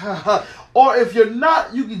wallet, or if you're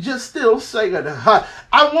not, you can just still say it.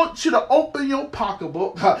 I want you to open your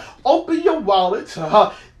pocketbook, open your wallet.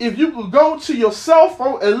 If you can go to your cell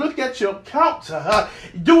phone and look at your account,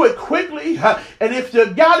 do it quickly. And if you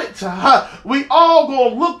got it, we all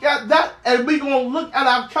going to look at that, and we going to look at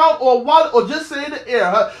our account or wallet or just say in the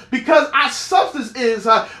air, because our substance is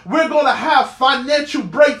we're going to have financial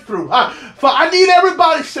breakthrough. For I need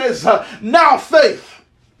everybody says, now faith.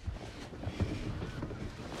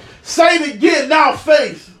 Say it again, now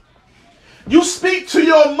faith. You speak to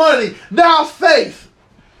your money, now faith.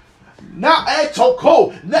 Now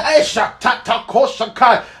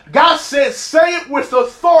God says, say it with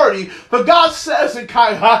authority. For God says in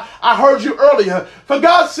Kai, I heard you earlier. For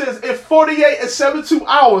God says in 48 and 72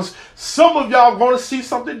 hours, some of y'all are going to see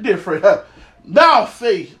something different. Now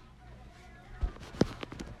faith.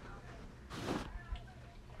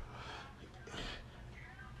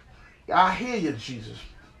 I hear you, Jesus.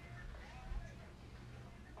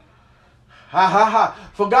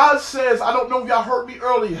 For God says, I don't know if y'all heard me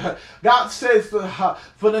earlier, God says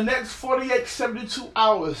for the next 48, 72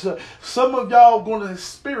 hours, some of y'all are going to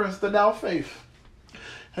experience the now faith.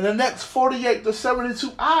 In the next 48 to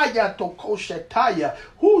 72, and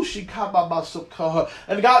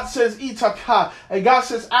God says, and God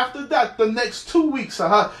says, after that, the next 2 weeks,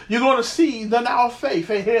 you're going to see the now faith.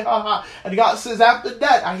 And God says, after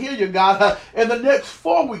that, I hear you, God, in the next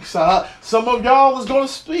 4 weeks, some of y'all is going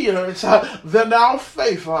to experience the now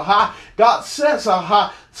faith. God says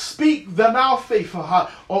Speak the now faith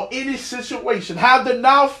on any situation. Have the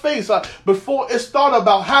now faith before it's thought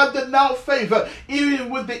about. Have the now faith even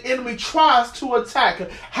when the enemy tries to attack.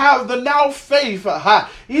 Have the now faith. You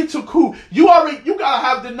gotta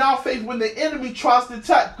have the now faith when the enemy tries to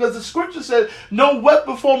attack, because the scripture says, "No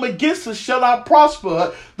weapon formed against us shall not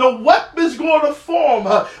prosper." The weapon's going to form,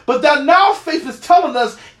 but that now faith is telling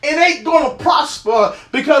us it ain't going to prosper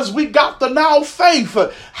because we got the now faith.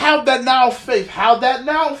 Have that now faith. Have that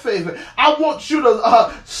now faith. I want you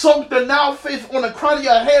to soak the now faith on the crown of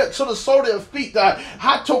your head to the sole of your feet. I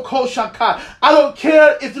don't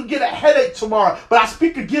care if you get a headache tomorrow, but I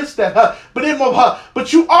speak against that.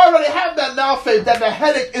 But you already have that now faith that the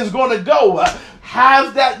headache is going to go.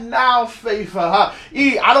 Have that now faith. I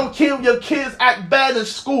don't care if your kids act bad in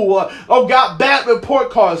school or got bad report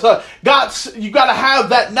cards. You got to have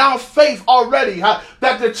that now faith already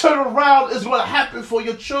that the turnaround is going to happen for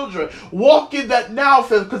your children. Walk in that now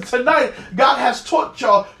faith, because tonight God has taught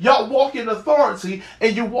y'all walk in authority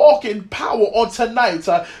and you walk in power on tonight.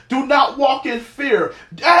 Do not walk in fear.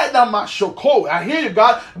 I hear you,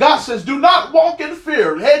 God. God says, do not walk in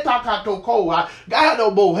fear. And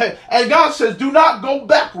God says, do not go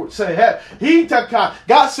backwards. God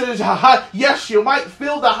says, yes, you might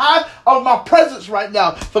feel the high of my presence right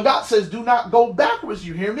now. For God says, do not go backwards.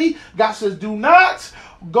 You hear me? God says, do not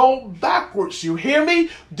go backwards. You hear me?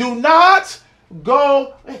 Do not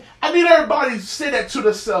go. I need everybody to say that to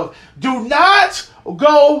themselves. Do not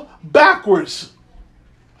go backwards.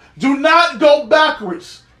 Do not go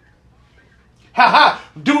backwards.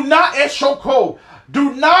 Do not eshoko.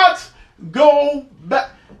 Do not go back.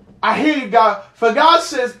 I hear you, God. For God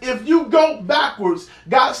says, if you go backwards,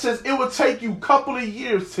 God says it will take you a couple of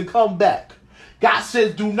years to come back. God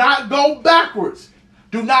says, do not go backwards.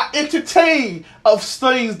 Do not entertain of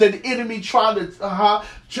things that the enemy trying to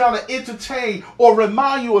entertain or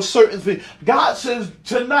remind you of certain things. God says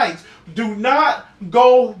tonight, do not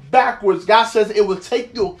go backwards. God says it will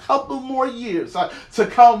take you a couple more years to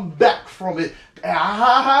come back from it.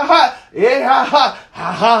 God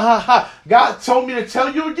told me to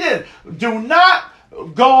tell you again, do not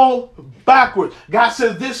go backwards. God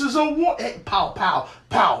says this is a war. Hey, pow, pow,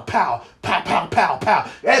 pow, pow, pow, pow, pow, pow.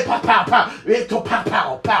 Hey, pow, pow, pow. Hey, pow,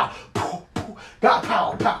 pow, pow. God,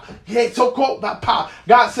 pow, pow. Hey, so cold, pow.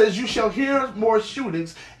 God says you shall hear more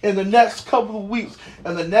shootings in the next couple of weeks,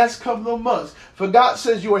 in the next couple of months. For God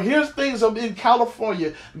says you will hear things in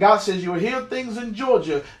California. God says you will hear things in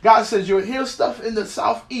Georgia. God says you will hear stuff in the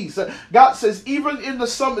southeast. God says even in the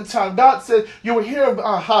summertime. God says you will hear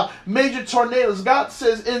major tornadoes. God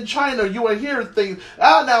says in China you will hear things.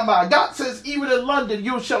 God says even in London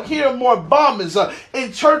you shall hear more bombings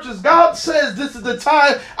in churches. God says this is the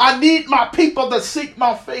time I need my people to seek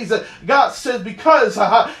my face. God says because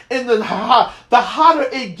in the hotter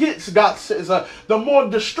it gets, God says, the more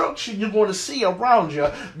destruction you're going to see around you.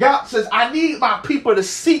 God says, I need my people to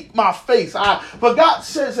seek my face. But God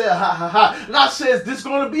says, God says, this is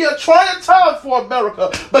going to be a trying time for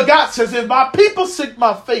America. But God says, if my people seek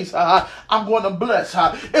my face, I'm going to bless.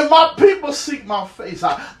 If my people seek my face,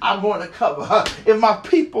 I'm going to cover. If my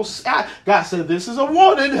people, God says, this is a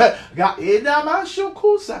warning. God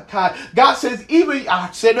says, even I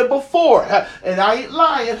said it before, and I ain't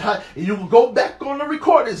lying. You will go back on the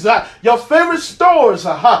recordings. Your favorite stores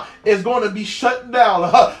is going to be shut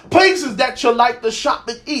down. Places that you like to shop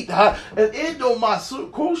and eat. I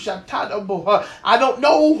don't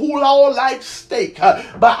know who all likes steak,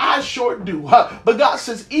 but I sure do. But God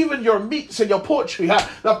says even your meats and your poultry,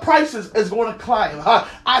 the prices is going to climb.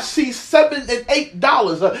 I see $7 and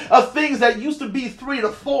 $8 of things that used to be $3 to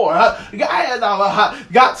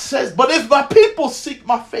 $4. God says, but if my people seek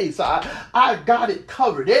my face, I got it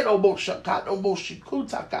covered.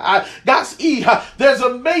 There's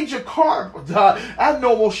a major car that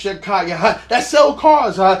sell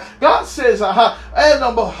cars. God says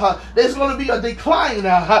there's going to be a decline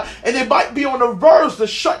and it might be on the verge to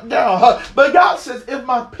shut down. But God says if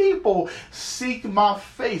my people seek my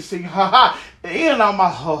face,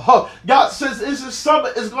 God says this is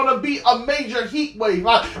summer. It's going to be a major heat wave.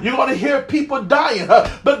 You're going to hear people dying.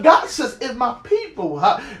 But God says if my people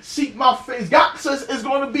seek my face, God says it's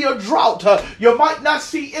going to be a drought. You might not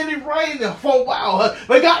see any rain for a while.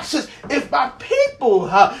 But God says if my people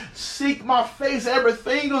seek my face,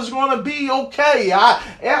 everything is going to be okay.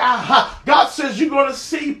 God says you're going to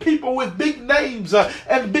see people with big names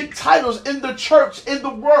and big titles in the church, in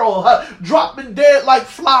the world, dropping dead like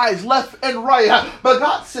flies left and right. right. But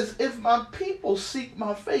God says, if my people seek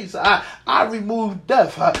my face, I remove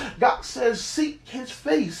death. God says, seek his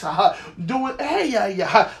face. Do it. Hey,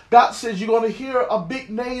 God says, you're going to hear a big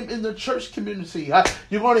name in the church community.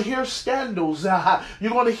 You're going to hear scandals.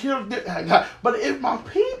 You're going to hear, but if my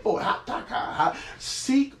people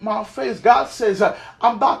seek my face, God says,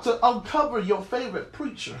 I'm about to uncover your favorite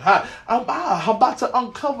preacher. I'm about to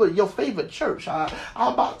uncover your favorite church. I'm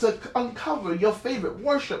about to uncover your favorite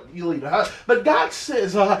worship leader. But God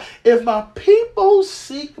says, if my people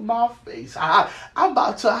seek my face, I'm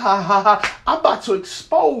about to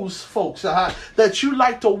expose folks that you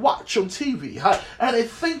like to watch on TV and they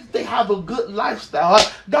think they have a good lifestyle.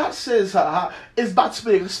 God says it's about to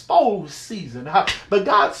be exposed season. But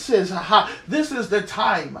God says this is the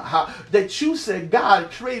time that you said, God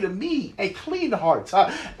created me a clean heart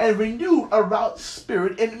and renewed a right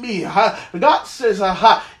spirit in me. God says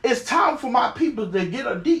it's time for my people to get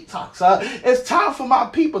a detox. It's time for my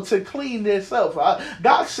people to clean themselves.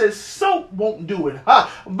 God says soap won't do it.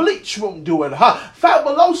 Bleach won't do it.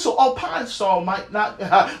 Fabuloso or Pine Sol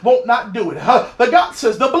won't not do it. But God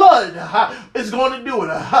says the blood is going to do it.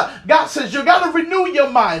 God says you got to renew your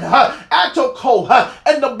mind. Atoko,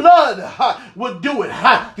 and the blood will do it.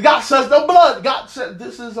 God says the blood. God said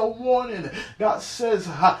this is a warning. God says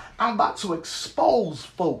I'm about to expose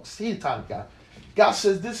folks. God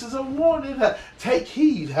says this is a warning. Take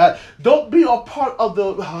heed. Don't be a part of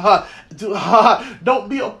don't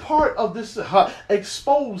be a part of this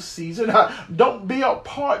exposed season. Don't be a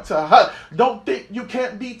part. Don't think you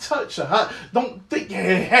can't be touched. Don't think.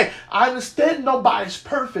 Hey, I understand nobody's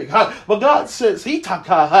perfect. But God says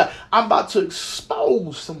I'm about to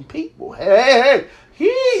expose some people. Hey.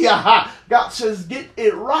 God says, get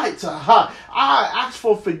it right. I ask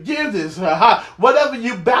for forgiveness. Whatever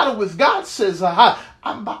you battle with, God says, I'm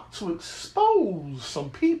about to expose some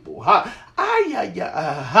people. I'm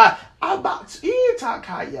about to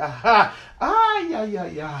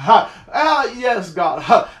yes,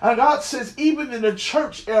 God. And God says, even in the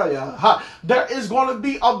church area, there is going to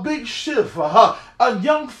be a big shift of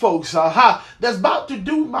young folks that's about to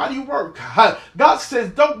do mighty work. God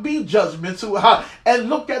says, don't be judgmental and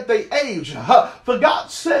look at their age. For God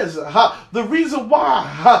says, the reason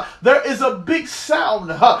why there is a big sound,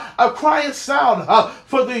 a crying sound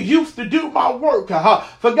for the youth to do my work.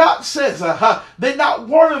 For God says, they're not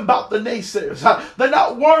worrying about the naysayers. They're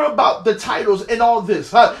not worrying about the titles and all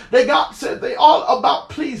this. God said they all about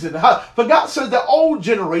pleasing. For God says the old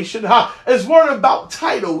generation is worried about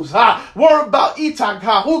titles, worried about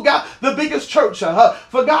who got the biggest church.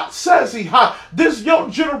 For God says this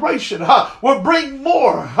young generation will bring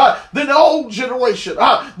more than the old generation.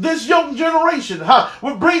 This young generation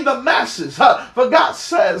will bring the masses. For God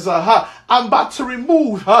says I'm about to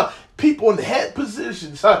remove people in head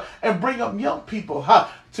positions and bring up young people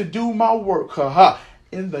to do my work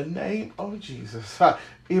in the name of Jesus.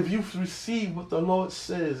 If you've received what the Lord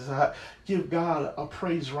says, give God a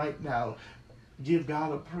praise right now. Give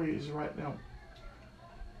God a praise right now.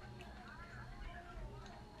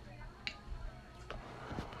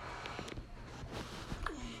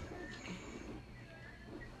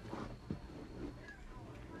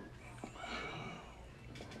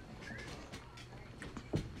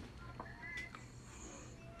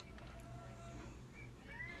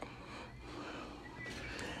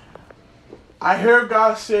 I heard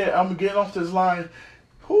God say, I'm getting off this line.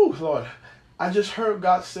 Whew, Lord. I just heard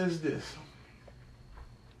God says this.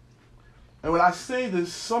 And when I say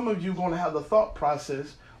this, some of you are going to have the thought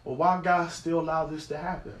process, well, why God still allowed this to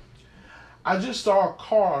happen? I just saw a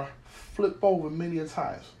car flip over many a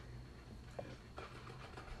times.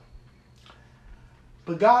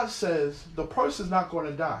 But God says the person's not going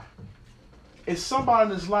to die. It's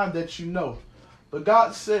somebody in this line that you know. But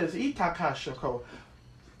God says,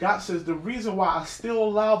 God says the reason why I still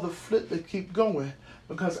allow the flip to keep going,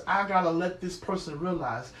 because I got to let this person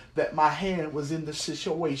realize that my hand was in the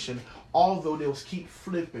situation, although they was keep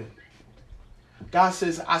flipping. God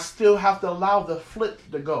says I still have to allow the flip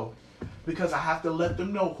to go, because I have to let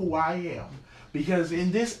them know who I am. Because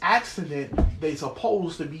in this accident, they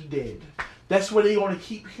supposed to be dead. That's what they're going to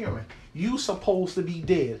keep hearing. You supposed to be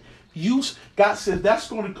dead. God says that's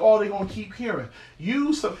all they're going to keep hearing.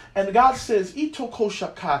 And God says,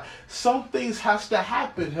 some things has to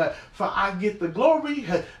happen for I get the glory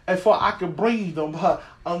and for I can bring them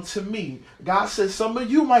unto me. God says, some of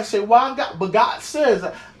you might say, why God? But God says,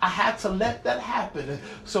 I had to let that happen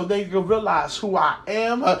so they can realize who I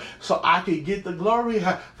am, so I can get the glory,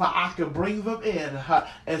 for I can bring them in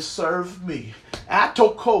and serve me. I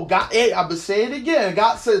told Cole, God, I've been saying it again.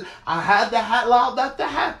 God says, I had to allow that to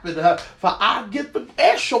happen, for I get the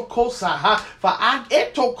for I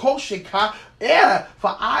get to yeah,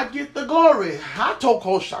 for I get the glory.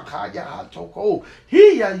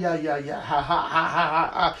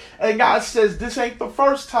 And God says, this ain't the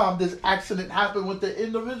first time this accident happened with the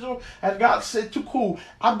individual. And God said, too cool,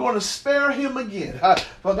 I'm going to spare him again.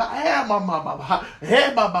 For God,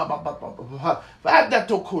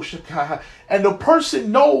 and the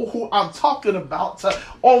person know who I'm talking about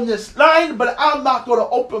on this line, but I'm not going to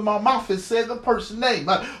open my mouth and say the person's name.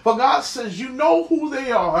 For God says, you know who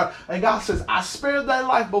they are. And God says, I spared their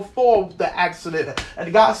life before the accident.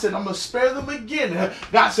 And God said, I'm going to spare them again.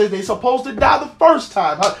 God said, they're supposed to die the first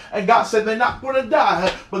time. And God said, they're not going to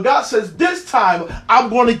die. But God says, this time, I'm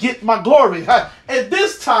going to get my glory. And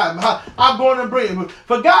this time, I'm going to bring him.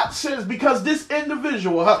 For God says, because this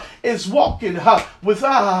individual is walking with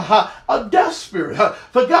a death spirit.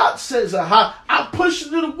 For God says, I'm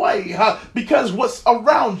pushing it away because what's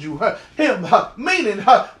around you, him, meaning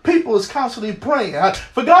people is constantly praying.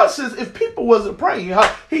 For God says, if people wasn't praying,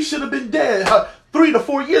 he should have been dead 3 to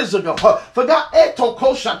 4 years ago. For God,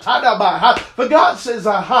 for God says,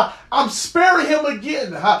 I'm sparing him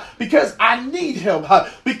again because I need him,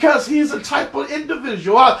 because he's a type of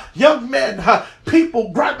individual, young man,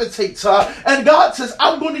 people gravitate, and God says,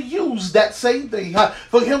 I'm going to use that same thing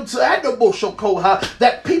for him to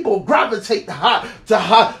that people gravitate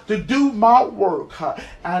to do my work.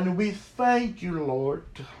 And we thank you, Lord.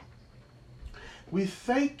 We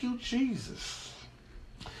thank you, Jesus.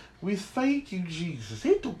 We thank you, Jesus.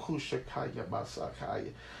 He took Kushakaya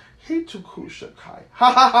Basakaya. He took Kushakaya.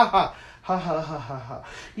 Ha ha ha ha. Ha ha ha ha ha.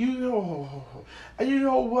 And you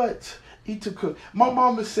know what? He took. My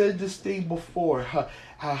mama said this thing before.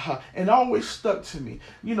 And it always stuck to me.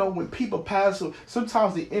 You know, when people pass,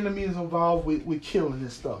 sometimes the enemy is involved with killing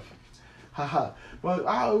and stuff.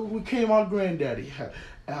 Well, we came my granddaddy.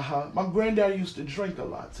 My granddaddy used to drink a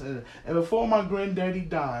lot. And before my granddaddy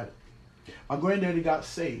died, my granddaddy got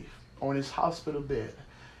saved on his hospital bed.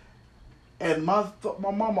 And my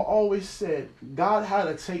mama always said, God had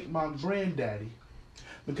to take my granddaddy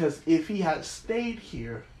because if he had stayed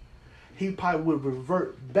here, he probably would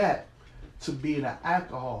revert back to being an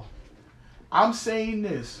alcohol. I'm saying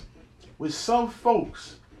this, with some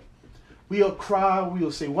folks, we'll cry,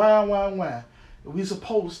 we'll say, why. We're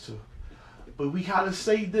supposed to. But we gotta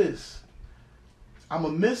say this. I'm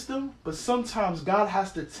going to miss them, but sometimes God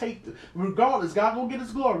has to take them. Regardless, God going to get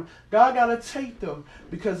his glory. God got to take them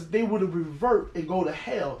because they would have revert and go to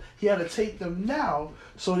hell. He had to take them now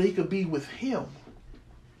so they could be with him.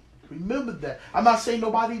 Remember that. I'm not saying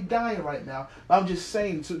nobody dying right now. I'm just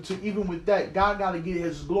saying, to even with that, God got to get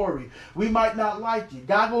his glory. We might not like it.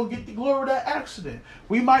 God going to get the glory of that accident.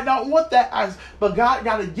 We might not want that accident, but God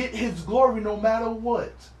got to get his glory no matter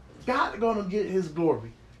what. God going to get his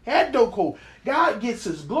glory. God gets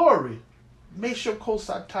his glory. We might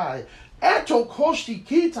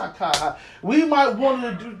want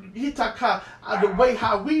to do hitaka the way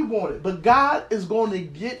how we want it, but God is going to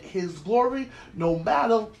get his glory no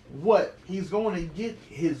matter what. He's going to get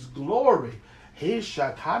his glory.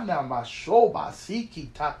 Hishakana mashoba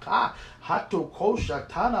siki taka hato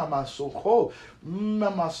koshatana masoko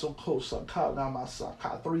namasoko sakana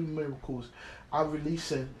masaka. 3 miracles are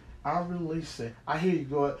releasing. I hear you,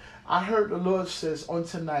 God. I heard the Lord says on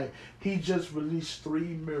tonight, he just released 3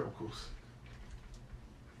 miracles.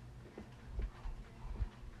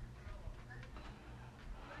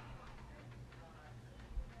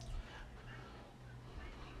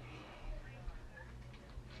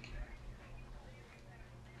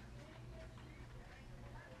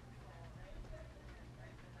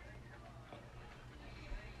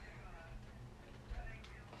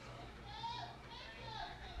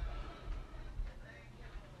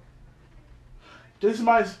 This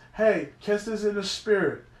might, hey, catch this in the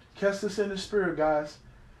spirit. Catch this in the spirit, guys.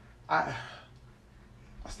 I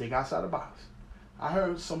think outside the box. I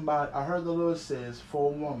heard the Lord says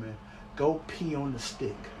for a woman, go pee on the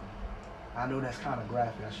stick. I know that's kind of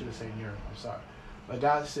graphic. I should have said urine. I'm sorry. But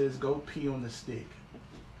God says, go pee on the stick.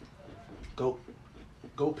 Go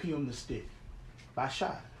pee on the stick. By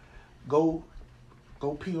shot. Go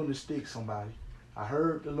pee on the stick, somebody. I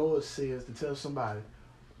heard the Lord says to tell somebody,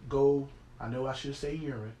 go. I know I should say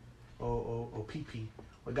urine or pee-pee.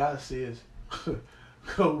 But God says,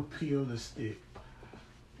 go pee on the stick.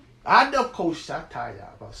 I know Coach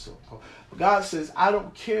Shataya about so. God says, I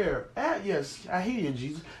don't care. Yes, I hear you,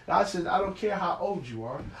 Jesus. God says, I don't care how old you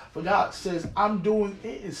are. But God says, I'm doing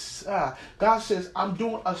it is. God says, I'm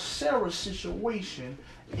doing a Sarah situation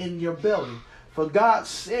in your belly. For God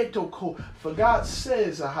said to for God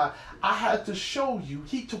says, I had to show you,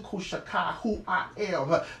 He took who I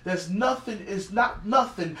am. There's nothing, is not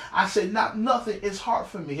nothing. I said, not nothing is hard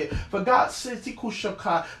for me. For God says,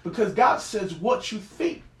 because God says what you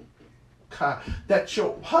think that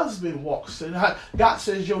your husband walks in. God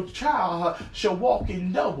says your child shall walk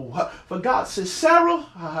in double. For God says, Sarah,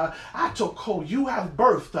 I told Cole, you have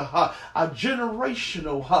birthed a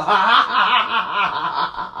generational,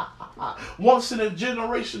 once in a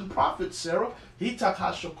generation prophet, Sarah. He took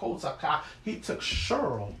he took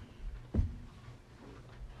Cheryl.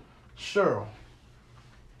 Cheryl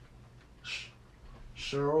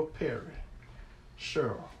Perry.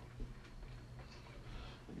 Cheryl.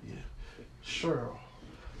 Cheryl.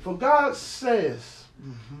 For God says,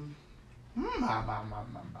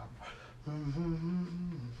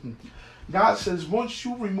 God says, once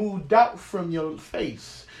you remove doubt from your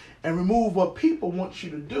face and remove what people want you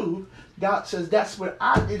to do, God says that's where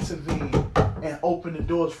I intervene and open the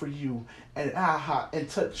doors for you and and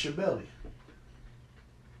touch your belly.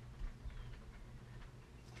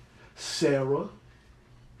 Sarah.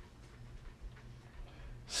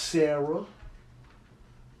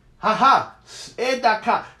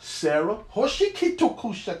 Edaka Sarah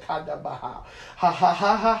Hoshikitokusha Kadabaha.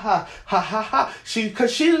 She,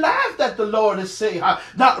 because she laughed at the Lord and say,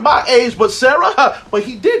 not my age, but Sarah, but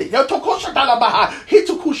he did it. Yatokusha Kadabaha.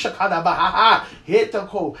 Hitokusha Kadabaha.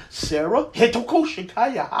 Hitoko Sarah. Hitokusha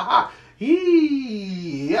Kaya.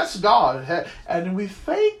 Yes, God. And we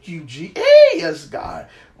thank you, G. Yes, God.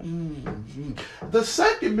 The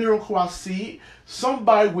second miracle I see,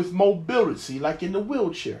 somebody with mobility, like in the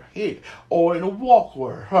wheelchair, or in a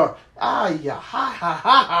walker. I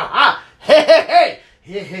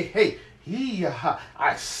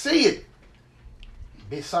see it.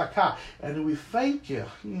 And we thank you.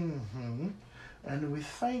 And we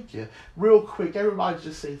thank you. Real quick, everybody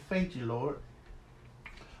just say, thank you, Lord.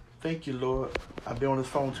 Thank you, Lord. I've been on this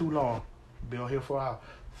phone too long. Been on here for an hour.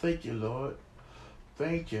 Thank you, Lord.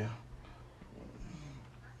 Thank you.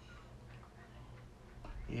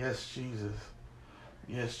 Yes, Jesus.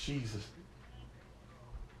 Yes, Jesus.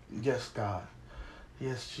 Yes, God.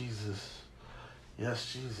 Yes, Jesus.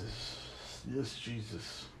 Yes, Jesus. Yes,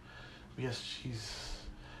 Jesus. Yes, Jesus.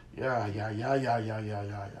 Yeah.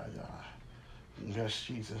 Yes,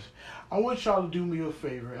 Jesus. I want y'all to do me a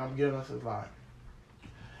favor. I'm giving us a line.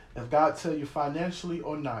 If God tell you financially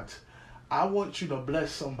or not, I want you to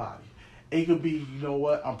bless somebody. It could be, you know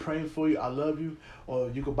what, I'm praying for you, I love you, or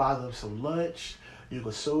you could buy them some lunch, you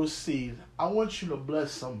could sow a seed. I want you to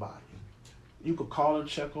bless somebody. You could call and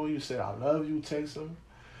check on you, say, I love you, text them,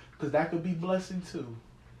 because that could be blessing too.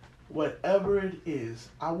 Whatever it is,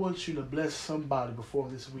 I want you to bless somebody before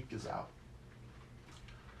this week is out.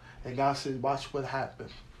 And God says, watch what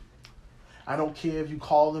happens. I don't care if you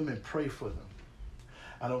call them and pray for them.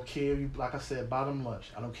 I don't care if you, like I said, buy them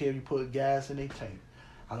lunch. I don't care if you put gas in their tank.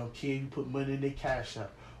 I don't care if you put money in their cash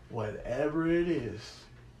app. Whatever it is,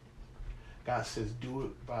 God says, do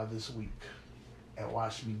it by this week and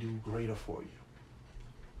watch me do greater for you.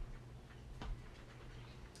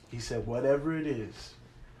 He said, whatever it is,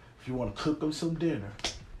 if you want to cook them some dinner,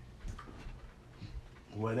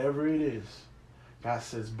 whatever it is, God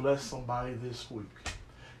says, bless somebody this week.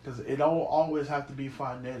 Because it don't always have to be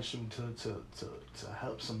financial to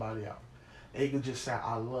help somebody out. They can just say,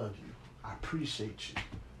 I love you. I appreciate you.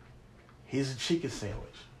 Here's a chicken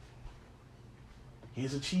sandwich.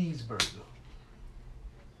 Here's a cheeseburger.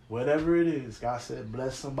 Whatever it is, God said,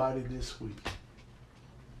 bless somebody this week.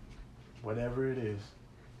 Whatever it is.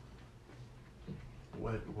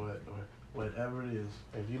 Whatever it is.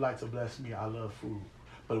 If you like to bless me, I love food.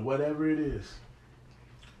 But whatever it is,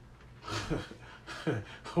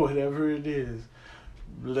 whatever it is,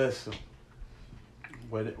 bless them.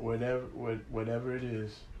 Whatever it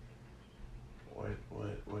is,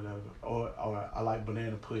 whatever. Or I like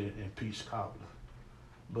banana pudding and peach cobbler.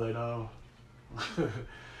 But all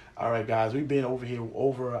right, guys, we've been over here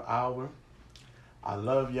over an hour. I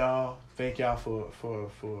love y'all. Thank y'all for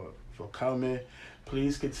coming.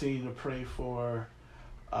 Please continue to pray for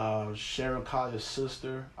Sharon Collier's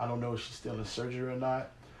sister. I don't know if she's still in surgery or not.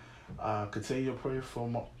 Continue to pray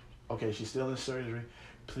for okay, she's still in surgery.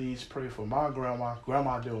 Please pray for my grandma.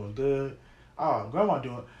 Grandma doing good.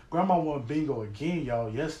 Grandma won bingo again, y'all,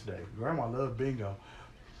 yesterday. Grandma loved bingo.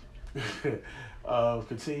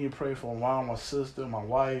 Continue to pray for my mom, my sister, my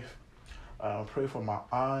wife. Pray for my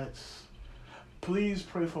aunts. Please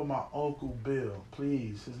pray for my Uncle Bill.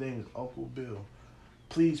 Please. His name is Uncle Bill.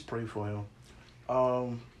 Please pray for him.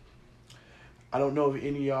 I don't know if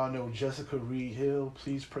any of y'all know Jessica Reed Hill.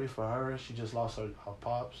 Please pray for her. She just lost her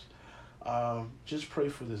pops. Just pray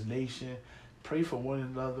for this nation. Pray for one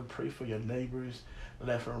another. Pray for your neighbors,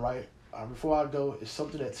 left and right. Before I go, it's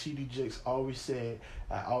something that T.D. Jakes always said.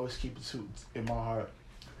 I always keep it in my heart.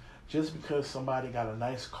 Just because somebody got a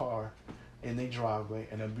nice car in their driveway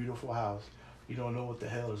and a beautiful house, you don't know what the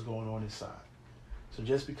hell is going on inside. So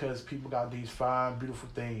just because people got these fine, beautiful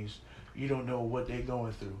things, you don't know what they're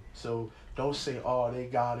going through. So don't say, oh, they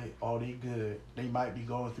got it, oh, they good. They might be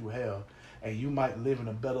going through hell, and you might live in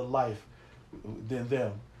a better life than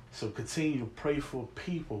them. So continue to pray for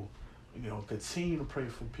people. Continue to pray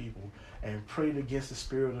for people, and pray against the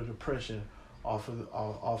spirit of depression off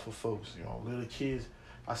of folks. Little kids.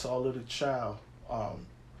 I saw a little child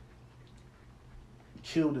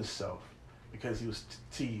killed himself because he was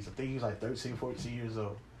teased. I think he was like 13, 14 years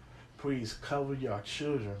old. Please cover your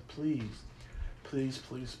children. Please. Please,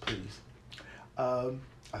 please, please. I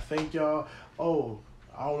thank y'all. Oh,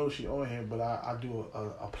 I don't know if she's on here, but I do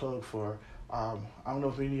a plug for her. I don't know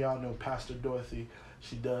if any of y'all know Pastor Dorothy.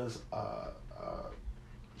 She does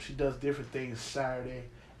different things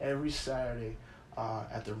every Saturday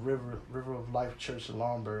at the River of Life Church in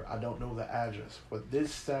Lombard. I don't know the address, but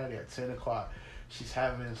this Saturday at 10 o'clock, she's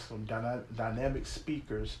having some dynamic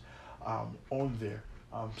speakers on there.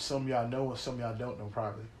 Some of y'all know and some of y'all don't know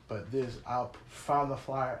probably, but I'll find the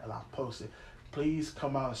flyer and I'll post it. Please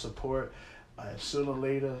come out and support. Sooner or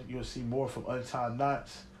later, you'll see more from Untied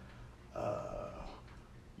Knots.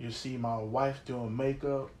 You'll see my wife doing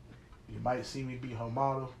makeup. You might see me be her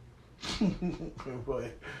model.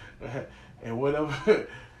 And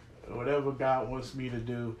whatever God wants me to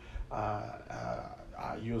do,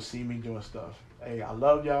 you'll see me doing stuff. Hey, I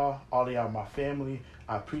love y'all. All of y'all my family.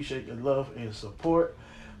 I appreciate your love and support.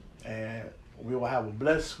 And we will have a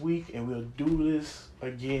blessed week, and we'll do this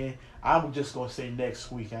again. I'm just going to say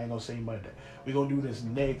next week. I ain't going to say Monday. We're going to do this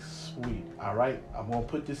next week. All right? I'm going to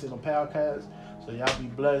put this in a podcast. So y'all be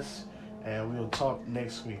blessed, and we'll talk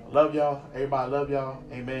next week. Love y'all. Everybody love y'all.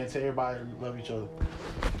 Amen. Tell everybody love each other.